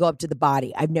want to go up to the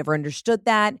body. I've never understood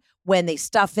that. When they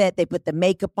stuff it, they put the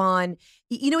makeup on.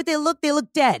 You know what they look? They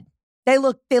look dead. They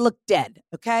look dead.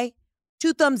 Okay.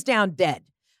 2 thumbs down, dead.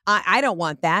 I don't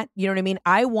want that. You know what I mean?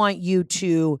 I want you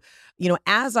to,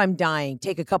 as I'm dying,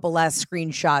 take a couple last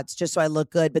screenshots just so I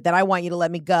look good, but then I want you to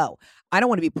let me go. I don't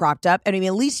want to be propped up. And I mean,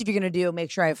 at least if you're going to do, make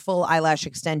sure I have full eyelash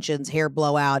extensions, hair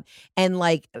blowout, and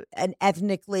like an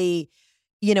ethnically,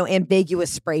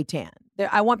 ambiguous spray tan.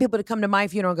 I want people to come to my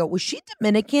funeral and go, was she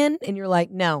Dominican? And you're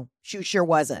like, no, she sure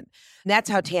wasn't. And that's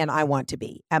how tan I want to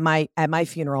be at my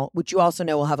funeral, which you also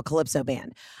know will have a Calypso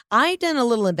band. I've done a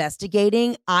little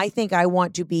investigating. I think I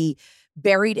want to be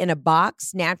buried in a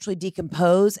box, naturally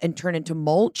decompose and turn into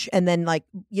mulch, and then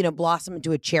blossom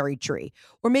into a cherry tree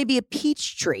or maybe a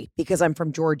peach tree because I'm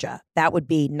from Georgia. That would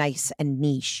be nice and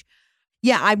niche.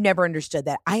 Yeah, I've never understood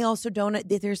that. I also don't,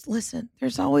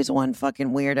 there's always one fucking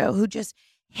weirdo who just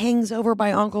hangs over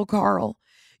by Uncle Carl.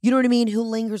 You know what I mean? Who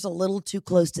lingers a little too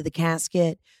close to the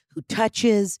casket, who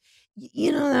touches,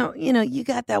 you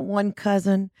got that one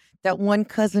cousin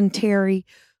Terry,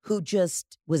 who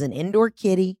just was an indoor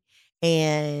kitty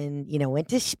and, went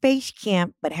to space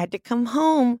camp, but had to come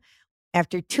home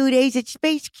after 2 days at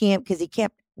space camp because he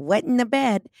kept wetting the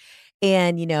bed.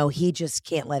 And, he just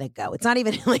can't let it go. It's not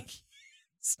even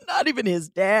it's not even his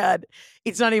dad.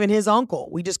 It's not even his uncle.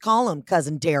 We just call him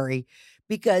Cousin Terry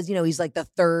because, he's like the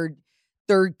third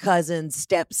cousin's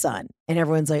stepson. And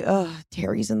everyone's like, oh,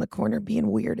 Terry's in the corner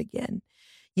being weird again.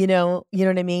 You know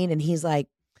what I mean? And he's like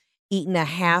eating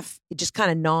just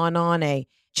kind of gnawing on a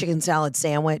chicken salad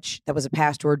sandwich that was a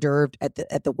past hors d'oeuvre at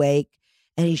the wake.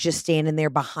 And he's just standing there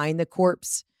behind the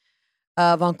corpse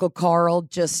of Uncle Carl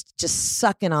just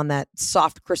sucking on that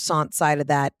soft croissant side of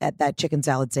that chicken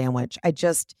salad sandwich.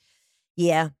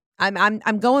 Yeah.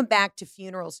 I'm going back to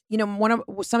funerals. You know,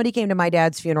 somebody came to my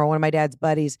dad's funeral, one of my dad's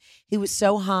buddies. He was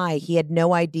so high, he had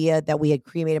no idea that we had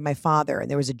cremated my father, and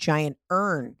there was a giant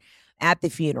urn at the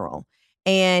funeral.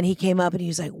 And he came up and he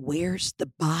was like, "Where's the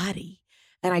body?"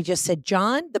 And I just said,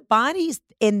 "John, the body's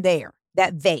in there,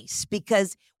 that vase,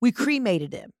 because we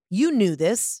cremated him. You knew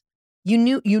this.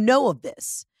 You know of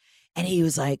this." And he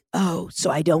was like, "Oh,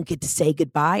 so I don't get to say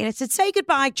goodbye?" And I said, "Say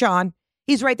goodbye, John.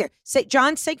 He's right there.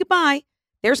 John, say goodbye.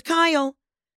 There's Kyle.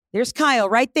 There's Kyle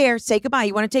right there. Say goodbye.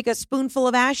 You want to take a spoonful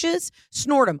of ashes?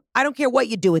 Snort them. I don't care what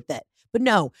you do with it." But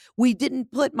no, we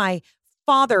didn't put my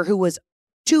father, who was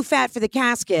too fat for the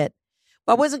casket.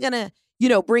 I wasn't going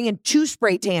to, bring in 2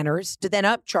 spray tanners to then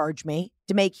upcharge me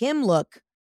to make him look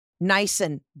nice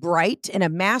and bright in a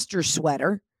master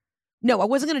sweater. No, I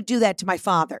wasn't going to do that to my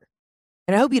father.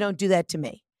 And I hope you don't do that to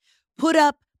me. Put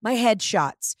up my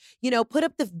headshots, put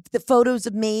up the photos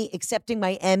of me accepting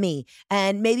my Emmy,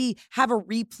 and maybe have a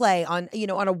replay on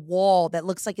a wall that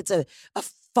looks like it's a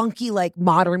funky, like,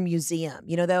 modern museum.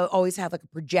 They'll always have like a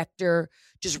projector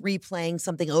just replaying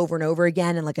something over and over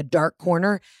again in like a dark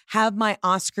corner. Have my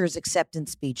Oscars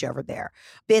acceptance speech over there,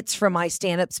 bits from my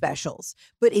stand-up specials.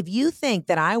 But if you think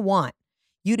that I want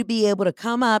you to be able to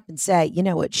come up and say, "You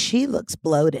know what, she looks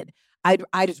bloated,"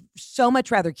 I'd so much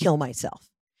rather kill myself.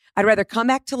 I'd rather come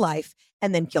back to life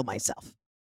and then kill myself.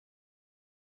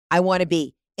 I want to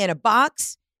be in a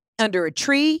box, under a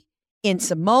tree, in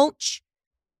some mulch,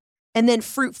 and then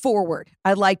fruit forward.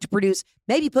 I'd like to produce,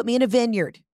 maybe put me in a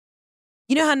vineyard.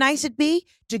 You know how nice it'd be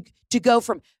to go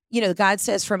from, God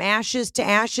says, from ashes to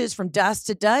ashes, from dust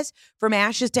to dust, from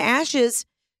ashes to ashes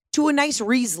to a nice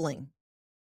Riesling.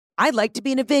 I'd like to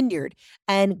be in a vineyard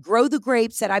and grow the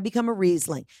grapes that I become a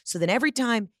Riesling. So then every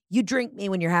time you drink me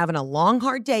when you're having a long,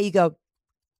 hard day, you go,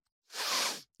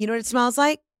 "You know what it smells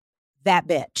like? That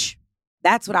bitch."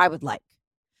 That's what I would like.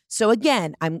 So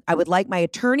again, I would like my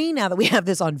attorney, now that we have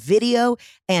this on video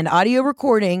and audio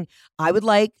recording, I would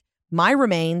like my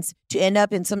remains to end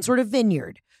up in some sort of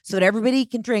vineyard so that everybody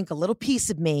can drink a little piece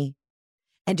of me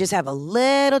and just have a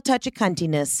little touch of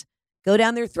cuntiness go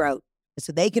down their throat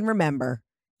so they can remember,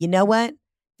 you know what?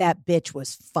 That bitch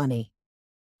was funny.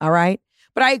 All right?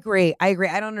 But I agree. I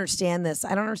don't understand this.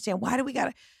 I don't understand. Why do we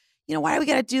got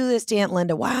to do this to Aunt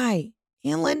Linda? Why?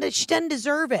 Aunt Linda, she doesn't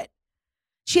deserve it.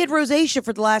 She had rosacea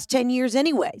for the last 10 years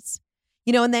anyways.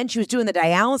 And then she was doing the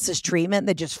dialysis treatment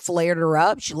that just flared her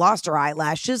up. She lost her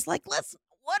eyelashes. Like, listen,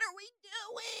 what are we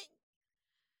doing?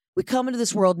 We come into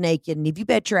this world naked, and if you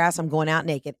bet your ass I'm going out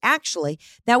naked. Actually,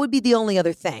 that would be the only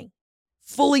other thing.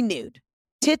 Fully nude.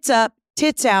 Tits up,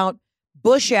 tits out,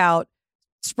 bush out,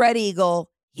 spread eagle.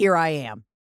 Here I am.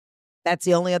 That's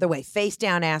the only other way. Face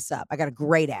down, ass up. I got a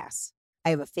great ass. I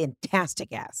have a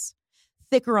fantastic ass.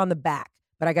 Thicker on the back,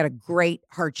 but I got a great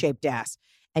heart-shaped ass.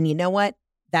 And you know what?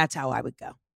 That's how I would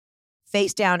go.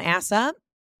 Face down, ass up,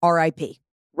 R.I.P.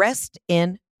 Rest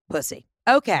in pussy.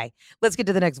 Okay, let's get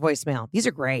to the next voicemail. These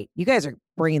are great. You guys are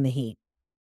bringing the heat.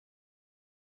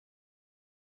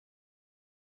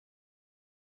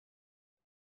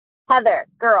 Heather,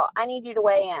 girl, I need you to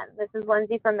weigh in. This is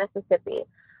Lindsay from Mississippi.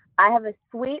 I have a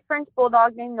sweet French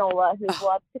bulldog named Nola who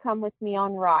loves to come with me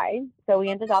on rides. So we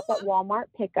ended up at Walmart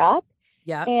pickup.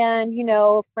 Yeah. And,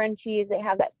 Frenchies, they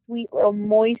have that sweet little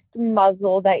moist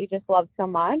muzzle that you just love so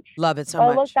much. Love it so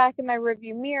much. I look back in my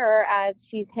rearview mirror as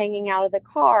she's hanging out of the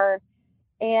car,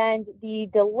 and the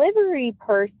delivery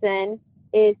person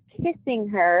is kissing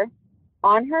her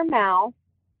on her mouth,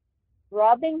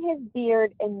 rubbing his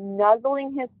beard and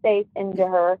nuzzling his face into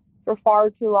her for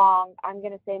far too long. I'm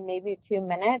going to say maybe 2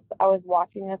 minutes. I was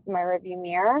watching this in my rearview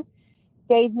mirror.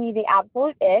 Gave me the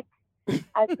absolute ick.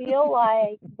 I feel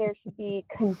like there should be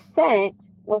consent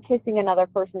when kissing another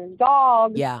person's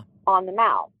dog on the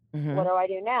mouth. Mm-hmm. What do I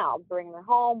do now? Bring her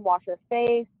home, wash her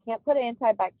face. Can't put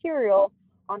antibacterial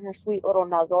on her sweet little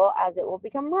nuzzle as it will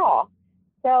become raw.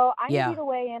 So I need you to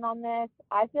weigh in on this.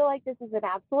 I feel like this is an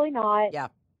absolutely not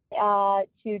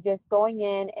to just going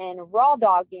in and raw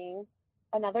dogging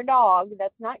another dog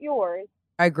that's not yours.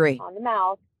 I agree. On the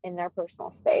mouth in their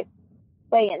personal space.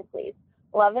 Weigh in, please.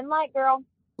 Love and light, girl.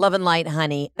 Love and light,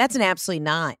 honey. That's an absolutely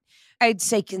not. I'd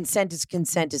say consent is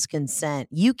consent is consent.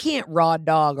 You can't raw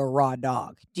dog a raw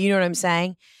dog. Do you know what I'm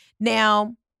saying?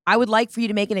 Now, I would like for you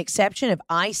to make an exception if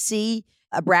I see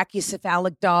a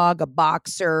brachycephalic dog, a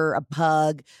boxer, a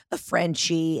pug, a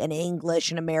Frenchie, an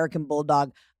English, an American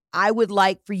bulldog. I would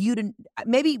like for you to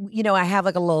maybe, I have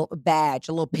like a little badge,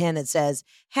 a little pin that says,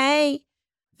 "Hey,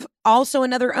 also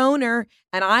another owner,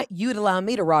 and you'd allow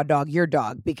me to raw dog your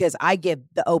dog because I give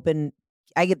the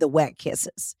wet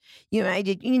kisses. You know, I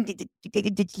did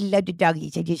love the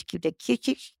doggies. I just give the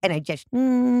kisses and I just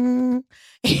and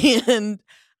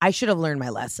I should have learned my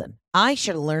lesson.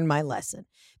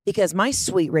 Because my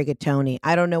sweet rigatoni,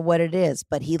 I don't know what it is,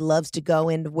 but he loves to go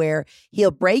into where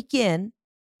he'll break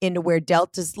into where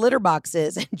Delta's litter box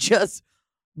is and just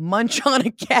munch on a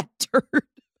cat turd.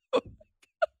 Oh my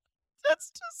God,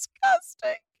 that's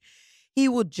disgusting. He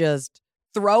will just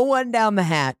throw one down the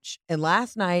hatch. And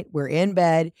last night we're in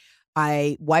bed.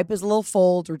 I wipe his little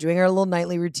folds. We're doing our little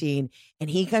nightly routine.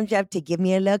 And he comes up to give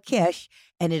me a little kiss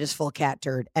and it is full cat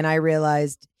turd. And I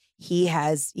realized he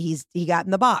got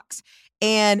in the box.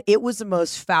 And it was the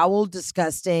most foul,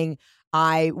 disgusting.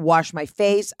 I washed my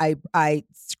face. I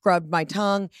scrubbed my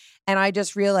tongue. And I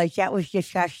just realized that was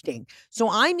disgusting. So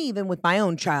I'm even with my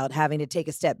own child having to take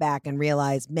a step back and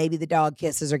realize maybe the dog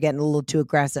kisses are getting a little too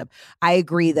aggressive. I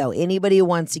agree, though. Anybody who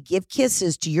wants to give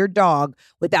kisses to your dog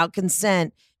without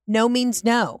consent, no means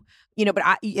no. You know, but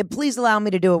please allow me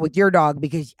to do it with your dog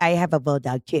because I have a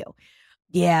bulldog too.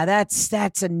 Yeah,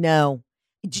 that's a no.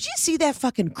 Did you see that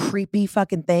fucking creepy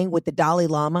fucking thing with the Dalai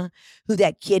Lama, who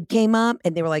that kid came up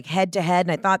and they were like head to head.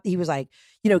 And I thought he was like,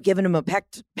 you know, giving him a pep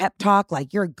talk,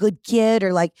 like you're a good kid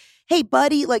or like, hey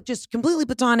buddy, like just completely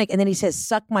platonic. And then he says,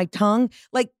 suck my tongue,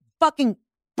 like fucking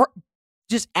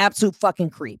just absolute fucking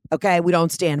creep. Okay. We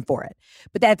don't stand for it,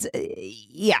 but that's,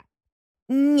 yeah.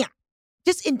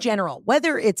 Just in general,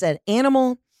 whether it's an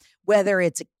animal, whether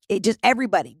it's just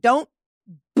everybody, don't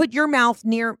put your mouth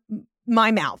near my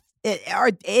mouth. Or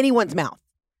anyone's mouth.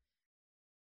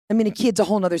 I mean, a kid's a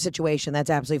whole nother situation. That's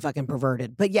absolutely fucking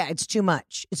perverted. But yeah, it's too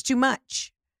much. It's too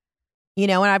much. You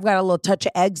know, and I've got a little touch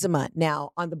of eczema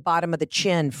now on the bottom of the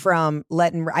chin from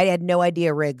I had no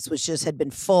idea Riggs had been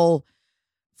full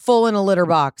in a litter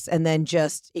box. And then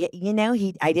just, you know,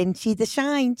 I didn't see the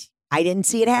signs. I didn't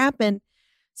see it happen.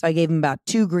 So I gave him about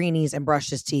 2 greenies and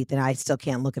brushed his teeth and I still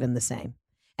can't look at him the same.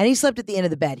 And he slept at the end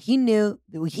of the bed. He knew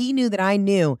that I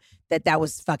knew that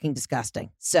was fucking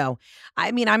disgusting. So,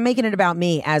 I mean, I'm making it about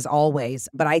me as always.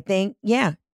 But I think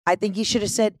you should have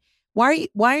said, why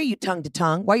are you tongue to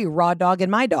tongue? Why are you raw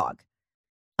dogging my dog?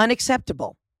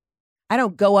 Unacceptable. I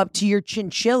don't go up to your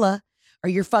chinchilla or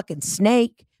your fucking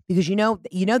snake because you know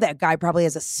that guy probably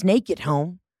has a snake at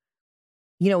home.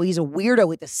 You know, he's a weirdo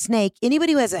with a snake.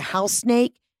 Anybody who has a house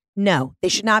snake, no, they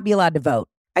should not be allowed to vote.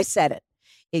 I said it.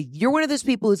 If you're one of those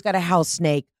people who's got a house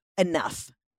snake,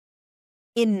 enough.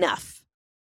 If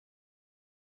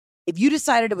you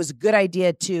decided it was a good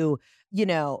idea to, you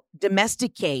know,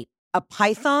 domesticate a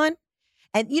python,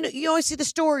 and you always see the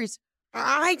stories.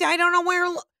 I don't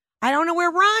know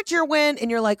where Roger went,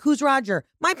 and you're like, who's Roger?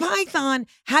 My python.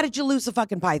 How did you lose the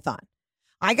fucking python?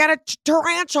 I got a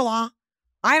tarantula.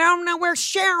 I don't know where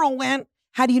Cheryl went.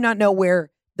 How do you not know where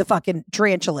the fucking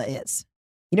tarantula is?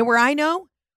 You know where I know?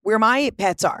 Where my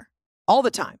pets are all the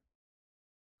time.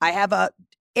 I have a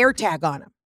air tag on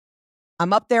them.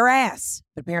 I'm up their ass.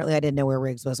 But apparently I didn't know where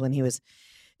Riggs was when he was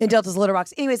in Delta's litter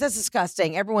box. Anyways, that's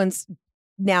disgusting. Everyone's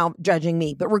now judging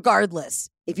me. But regardless,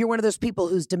 if you're one of those people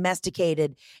who's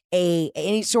domesticated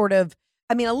any sort of,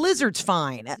 I mean, a lizard's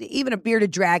fine. Even a bearded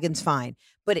dragon's fine.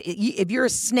 But if you're a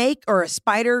snake or a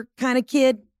spider kind of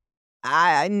kid,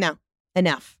 no,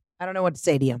 enough. I don't know what to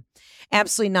say to you.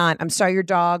 Absolutely not. I'm sorry your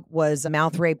dog was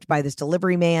mouth raped by this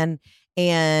delivery man.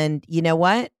 And you know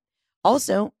what?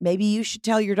 Also, maybe you should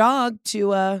tell your dog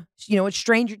to, what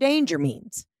stranger danger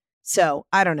means. So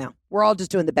I don't know. We're all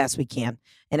just doing the best we can.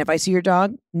 And if I see your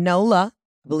dog, Nola,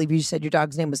 I believe you said your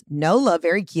dog's name was Nola,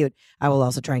 very cute, I will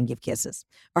also try and give kisses.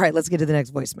 All right, let's get to the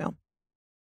next voicemail.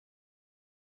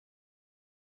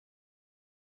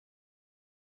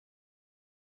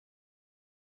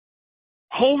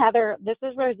 Hey, Heather, this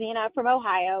is Rosina from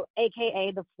Ohio,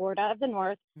 a.k.a. the Florida of the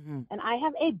North, and I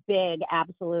have a big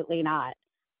absolutely not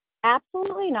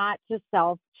to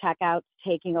self-checkouts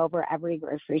taking over every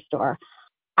grocery store.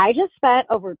 I just spent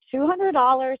over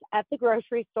 $200 at the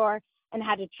grocery store and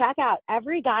had to check out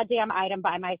every goddamn item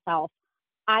by myself.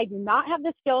 I do not have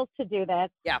the skills to do this.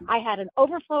 Yeah. I had an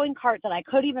overflowing cart that I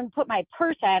couldn't even put my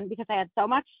purse in because I had so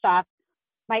much stuff.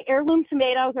 My heirloom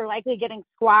tomatoes are likely getting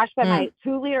squashed by my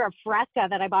 2-liter of Fresca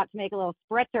that I bought to make a little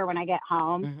spritzer when I get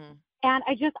home. And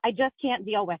I just can't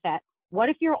deal with it. What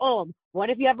if you're old? What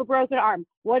if you have a broken arm?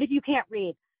 What if you can't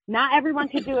read? Not everyone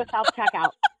can do a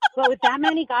self-checkout. But with that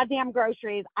many goddamn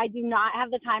groceries, I do not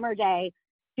have the time or day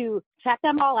to check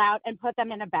them all out and put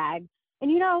them in a bag.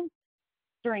 And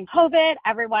during COVID,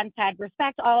 everyone said,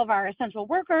 respect all of our essential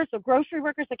workers, the grocery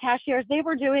workers, the cashiers. They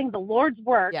were doing the Lord's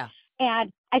work. Yeah.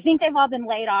 And I think they've all been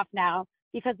laid off now.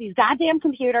 because these goddamn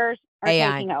computers are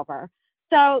AI. taking over.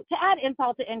 So to add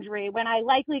insult to injury, when I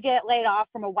likely get laid off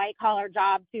from a white collar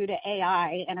job due to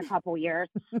AI in a couple years,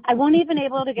 I won't even be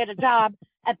able to get a job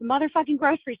at the motherfucking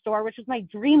grocery store, which was my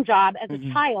dream job as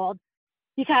a child,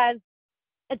 because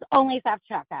it's only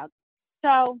self-checkout.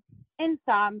 So in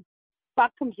sum,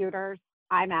 fuck computers.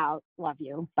 I'm out. Love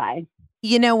you. Bye.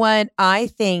 You know what? I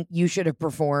think you should have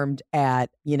performed at,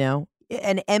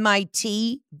 an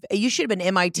MIT. You should have been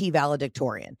MIT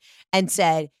valedictorian and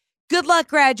said, good luck,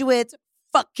 graduates.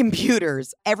 Fuck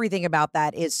computers. Everything about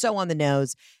that is so on the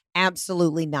nose.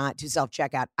 Absolutely not to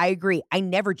self-checkout. I agree. I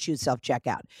never choose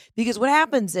self-checkout because what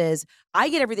happens is I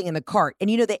get everything in the cart and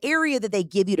the area that they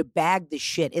give you to bag the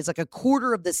shit is like a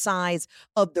quarter of the size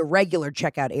of the regular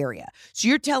checkout area. So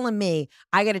you're telling me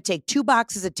I got to take 2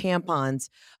 boxes of tampons,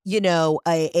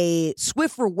 a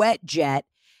Swiffer wet jet,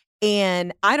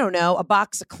 and I don't know, a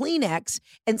box of Kleenex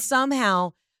and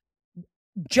somehow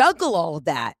juggle all of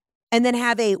that and then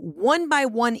have a 1 by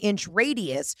 1 inch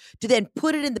radius to then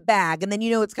put it in the bag. And then,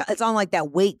 it's on like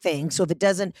that weight thing. So if it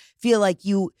doesn't feel like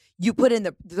you put in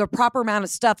the proper amount of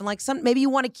stuff and like maybe you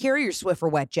want to carry your Swiffer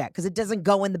wet jet because it doesn't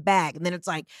go in the bag. And then it's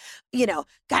like,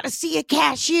 got to see a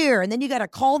cashier. And then you got to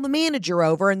call the manager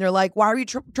over and they're like, why are you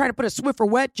trying to put a Swiffer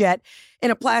wet jet in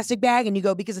a plastic bag? And you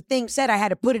go, because the thing said I had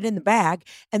to put it in the bag.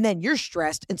 And then you're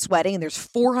stressed and sweating and there's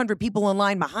 400 people in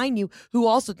line behind you who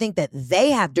also think that they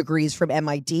have degrees from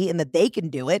MIT and that they can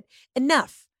do it.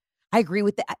 Enough. I agree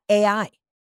with the AI.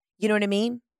 You know what I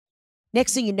mean?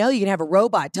 Next thing you know, you can have a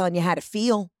robot telling you how to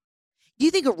feel. Do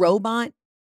you think a robot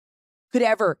could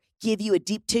ever give you a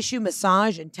deep tissue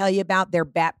massage and tell you about their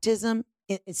baptism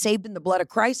saved in the blood of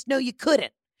Christ? No, you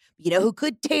couldn't. You know who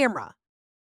could? Tamra,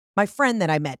 my friend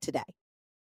that I met today.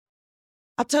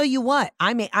 I'll tell you what,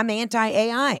 I'm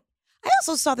anti-AI. I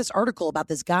also saw this article about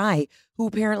this guy who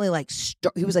apparently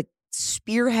he was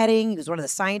spearheading. He was one of the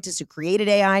scientists who created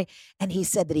AI, and he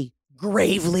said that he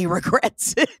gravely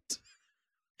regrets it.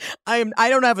 I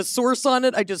don't have a source on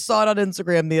it. I just saw it on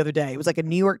Instagram the other day. It was like a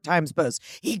New York Times post.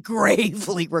 He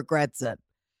gravely regrets it.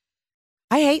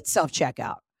 I hate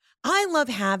self-checkout. I love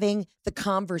having the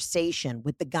conversation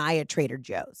with the guy at Trader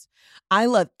Joe's. I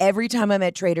love every time I'm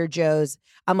at Trader Joe's,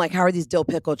 I'm like, how are these dill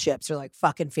pickle chips? They're like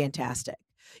fucking fantastic.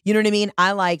 You know what I mean?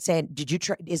 I like saying,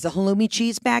 is the halloumi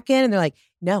cheese back in? And they're like,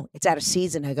 no, it's out of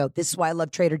season. I go, this is why I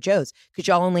love Trader Joe's, because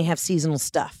y'all only have seasonal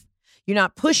stuff. You're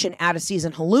not pushing out of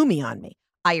season halloumi on me.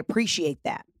 I appreciate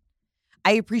that.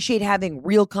 I appreciate having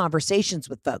real conversations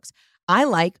with folks. I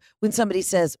like when somebody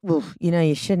says, well,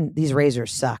 you shouldn't, these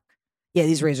razors suck. Yeah,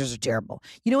 these razors are terrible.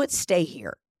 You know what? Stay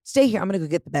here. Stay here. I'm going to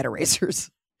go get the better razors.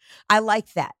 I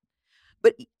like that.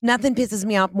 But nothing pisses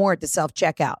me off more at the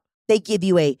self-checkout. They give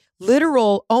you a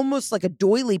literal, almost like a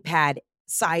doily pad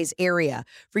size area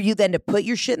for you then to put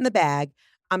your shit in the bag.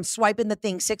 I'm swiping the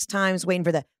thing 6 times, waiting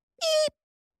for the beep.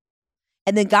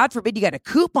 And then God forbid you got a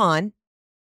coupon.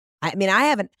 I mean,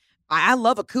 I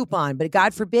love a coupon, but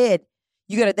God forbid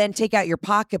you got to then take out your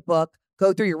pocketbook,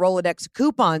 go through your Rolodex of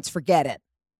coupons, forget it.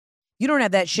 You don't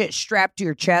have that shit strapped to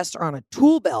your chest or on a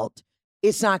tool belt.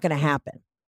 It's not going to happen.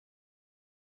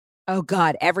 Oh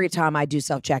God, every time I do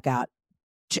self-checkout,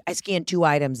 I scan 2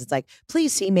 items. It's like,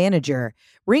 please see manager,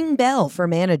 ring bell for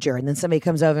manager. And then somebody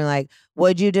comes over and like,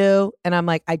 what'd you do? And I'm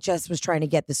like, I just was trying to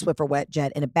get the Swiffer wet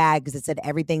jet in a bag because it said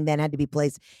everything then had to be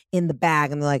placed in the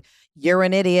bag. And they're like, you're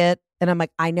an idiot. And I'm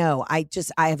like, I know. I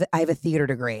have a theater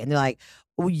degree. And they're like,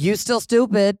 well, you still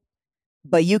stupid,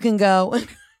 but you can go. Like,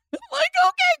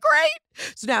 okay,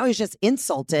 great. So now he's just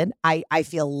insulted. I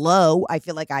feel low. I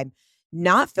feel like I'm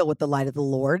not filled with the light of the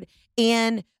Lord.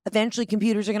 And eventually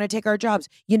computers are going to take our jobs.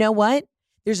 You know what?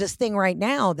 There's this thing right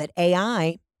now that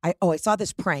AI, I saw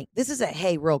this prank. This is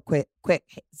real quick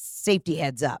safety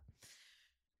heads up.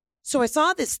 So I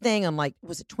saw this thing. I'm like,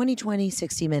 was it 2020,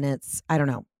 60 Minutes? I don't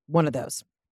know. One of those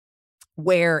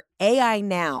where AI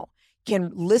now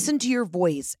can listen to your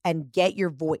voice and get your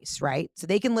voice, right? So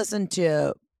they can listen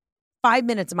to 5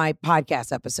 minutes of my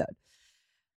podcast episode,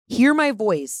 hear my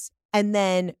voice, and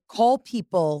then call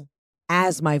people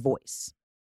as my voice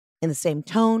in the same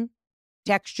tone,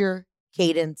 texture,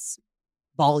 cadence,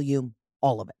 volume,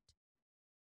 all of it.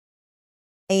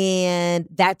 And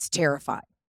that's terrifying.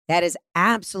 That is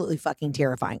absolutely fucking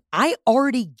terrifying. I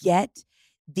already get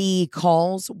the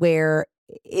calls where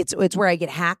it's where I get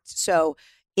hacked. So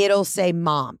it'll say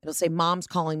mom. It'll say mom's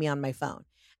calling me on my phone.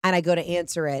 And I go to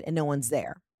answer it and no one's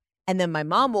there. And then my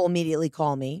mom will immediately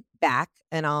call me back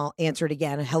and I'll answer it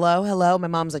again. Hello, hello. My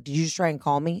mom's like, did you just try and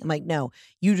call me? I'm like, no,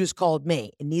 you just called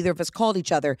me. And neither of us called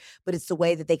each other, but it's the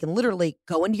way that they can literally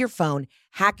go into your phone,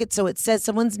 hack it so it says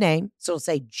someone's name. So it'll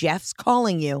say, Jeff's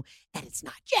calling you, and it's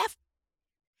not Jeff.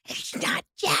 It's not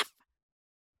Jeff.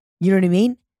 You know what I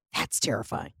mean? That's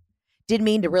terrifying. Didn't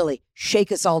mean to really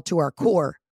shake us all to our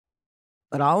core.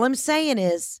 But all I'm saying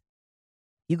is,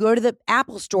 you go to the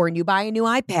Apple store and you buy a new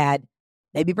iPad,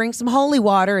 maybe bring some holy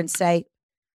water and say,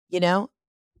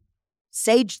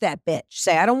 sage that bitch.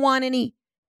 Say, I don't want any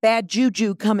bad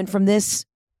juju coming from this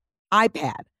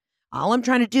iPad. All I'm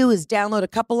trying to do is download a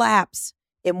couple apps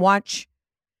and watch,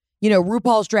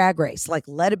 RuPaul's Drag Race. Like,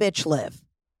 let a bitch live.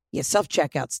 Yeah,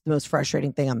 self-checkout's the most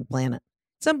frustrating thing on the planet.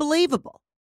 It's unbelievable.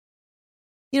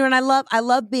 And I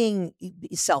love being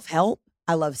self-help.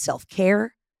 I love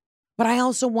self-care. But I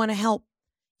also want to help,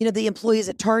 the employees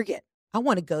at Target. I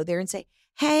want to go there and say,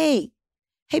 hey,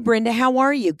 Brenda, how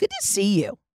are you? Good to see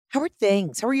you. How are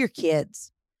things? How are your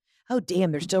kids? Oh,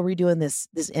 damn, they're still redoing this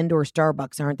indoor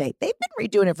Starbucks, aren't they? They've been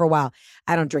redoing it for a while.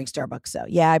 I don't drink Starbucks, though.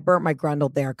 Yeah, I burnt my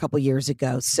grundle there a couple years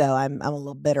ago, so I'm a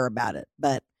little bitter about it.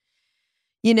 But,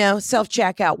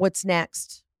 self-checkout, what's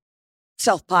next?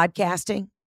 Self-podcasting?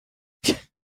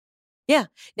 Yeah.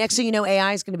 Next thing you know,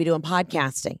 AI is going to be doing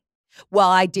podcasting. Well,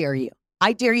 I dare you.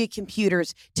 I dare you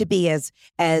computers to be as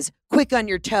quick on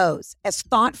your toes, as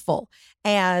thoughtful,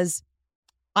 as,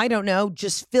 I don't know,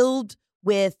 just filled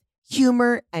with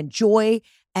humor and joy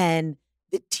and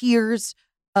the tears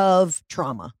of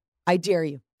trauma. I dare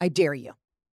you. I dare you.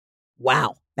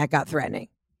 Wow, that got threatening.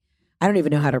 I don't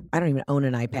even own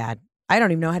an iPad. I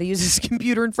don't even know how to use this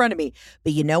computer in front of me.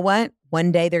 But you know what?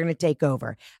 One day they're going to take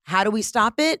over. How do we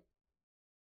stop it?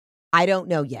 I don't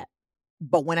know yet.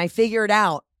 But when I figure it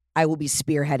out, I will be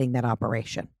spearheading that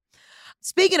operation.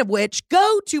 Speaking of which,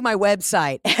 go to my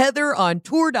website,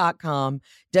 heatherontour.com,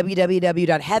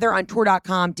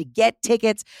 www.heatherontour.com to get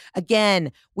tickets.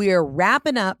 Again, we are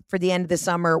wrapping up for the end of the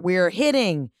summer. We're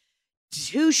hitting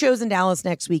 2 shows in Dallas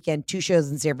next weekend, 2 shows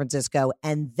in San Francisco,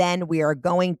 and then we are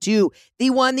going to the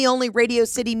one, the only Radio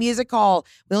City Music Hall.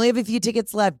 We only have a few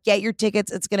tickets left. Get your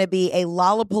tickets. It's going to be a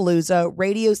Lollapalooza,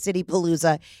 Radio City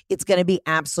Palooza. It's going to be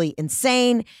absolutely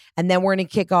insane. And then we're going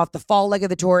to kick off the fall leg of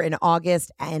the tour in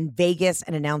August and Vegas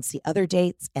and announce the other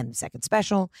dates and the second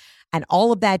special and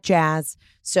all of that jazz.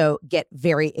 So get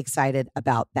very excited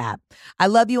about that. I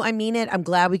love you. I mean it. I'm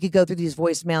glad we could go through these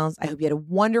voicemails. I hope you had a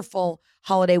wonderful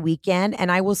holiday weekend,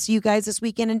 and I will see you guys this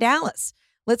weekend in Dallas.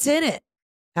 Let's hit it.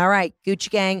 All right,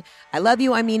 Gucci Gang. I love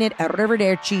you. I mean it.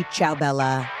 Arrivederci. Ciao,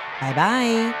 Bella.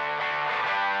 Bye-bye.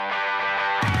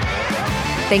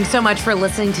 Thanks so much for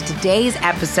listening to today's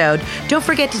episode. Don't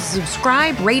forget to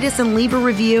subscribe, rate us, and leave a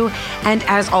review. And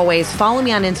as always, follow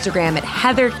me on Instagram at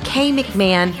Heather K.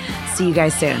 McMahon. See you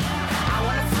guys soon.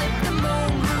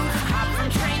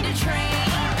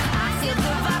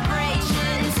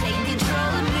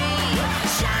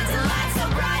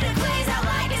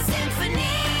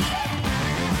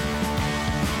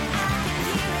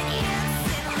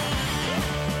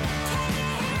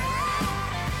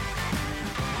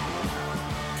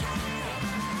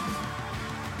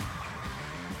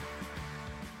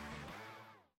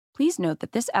 Please note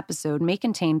that this episode may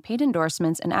contain paid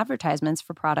endorsements and advertisements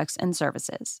for products and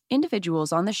services.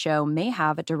 Individuals on the show may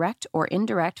have a direct or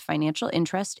indirect financial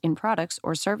interest in products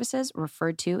or services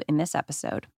referred to in this episode.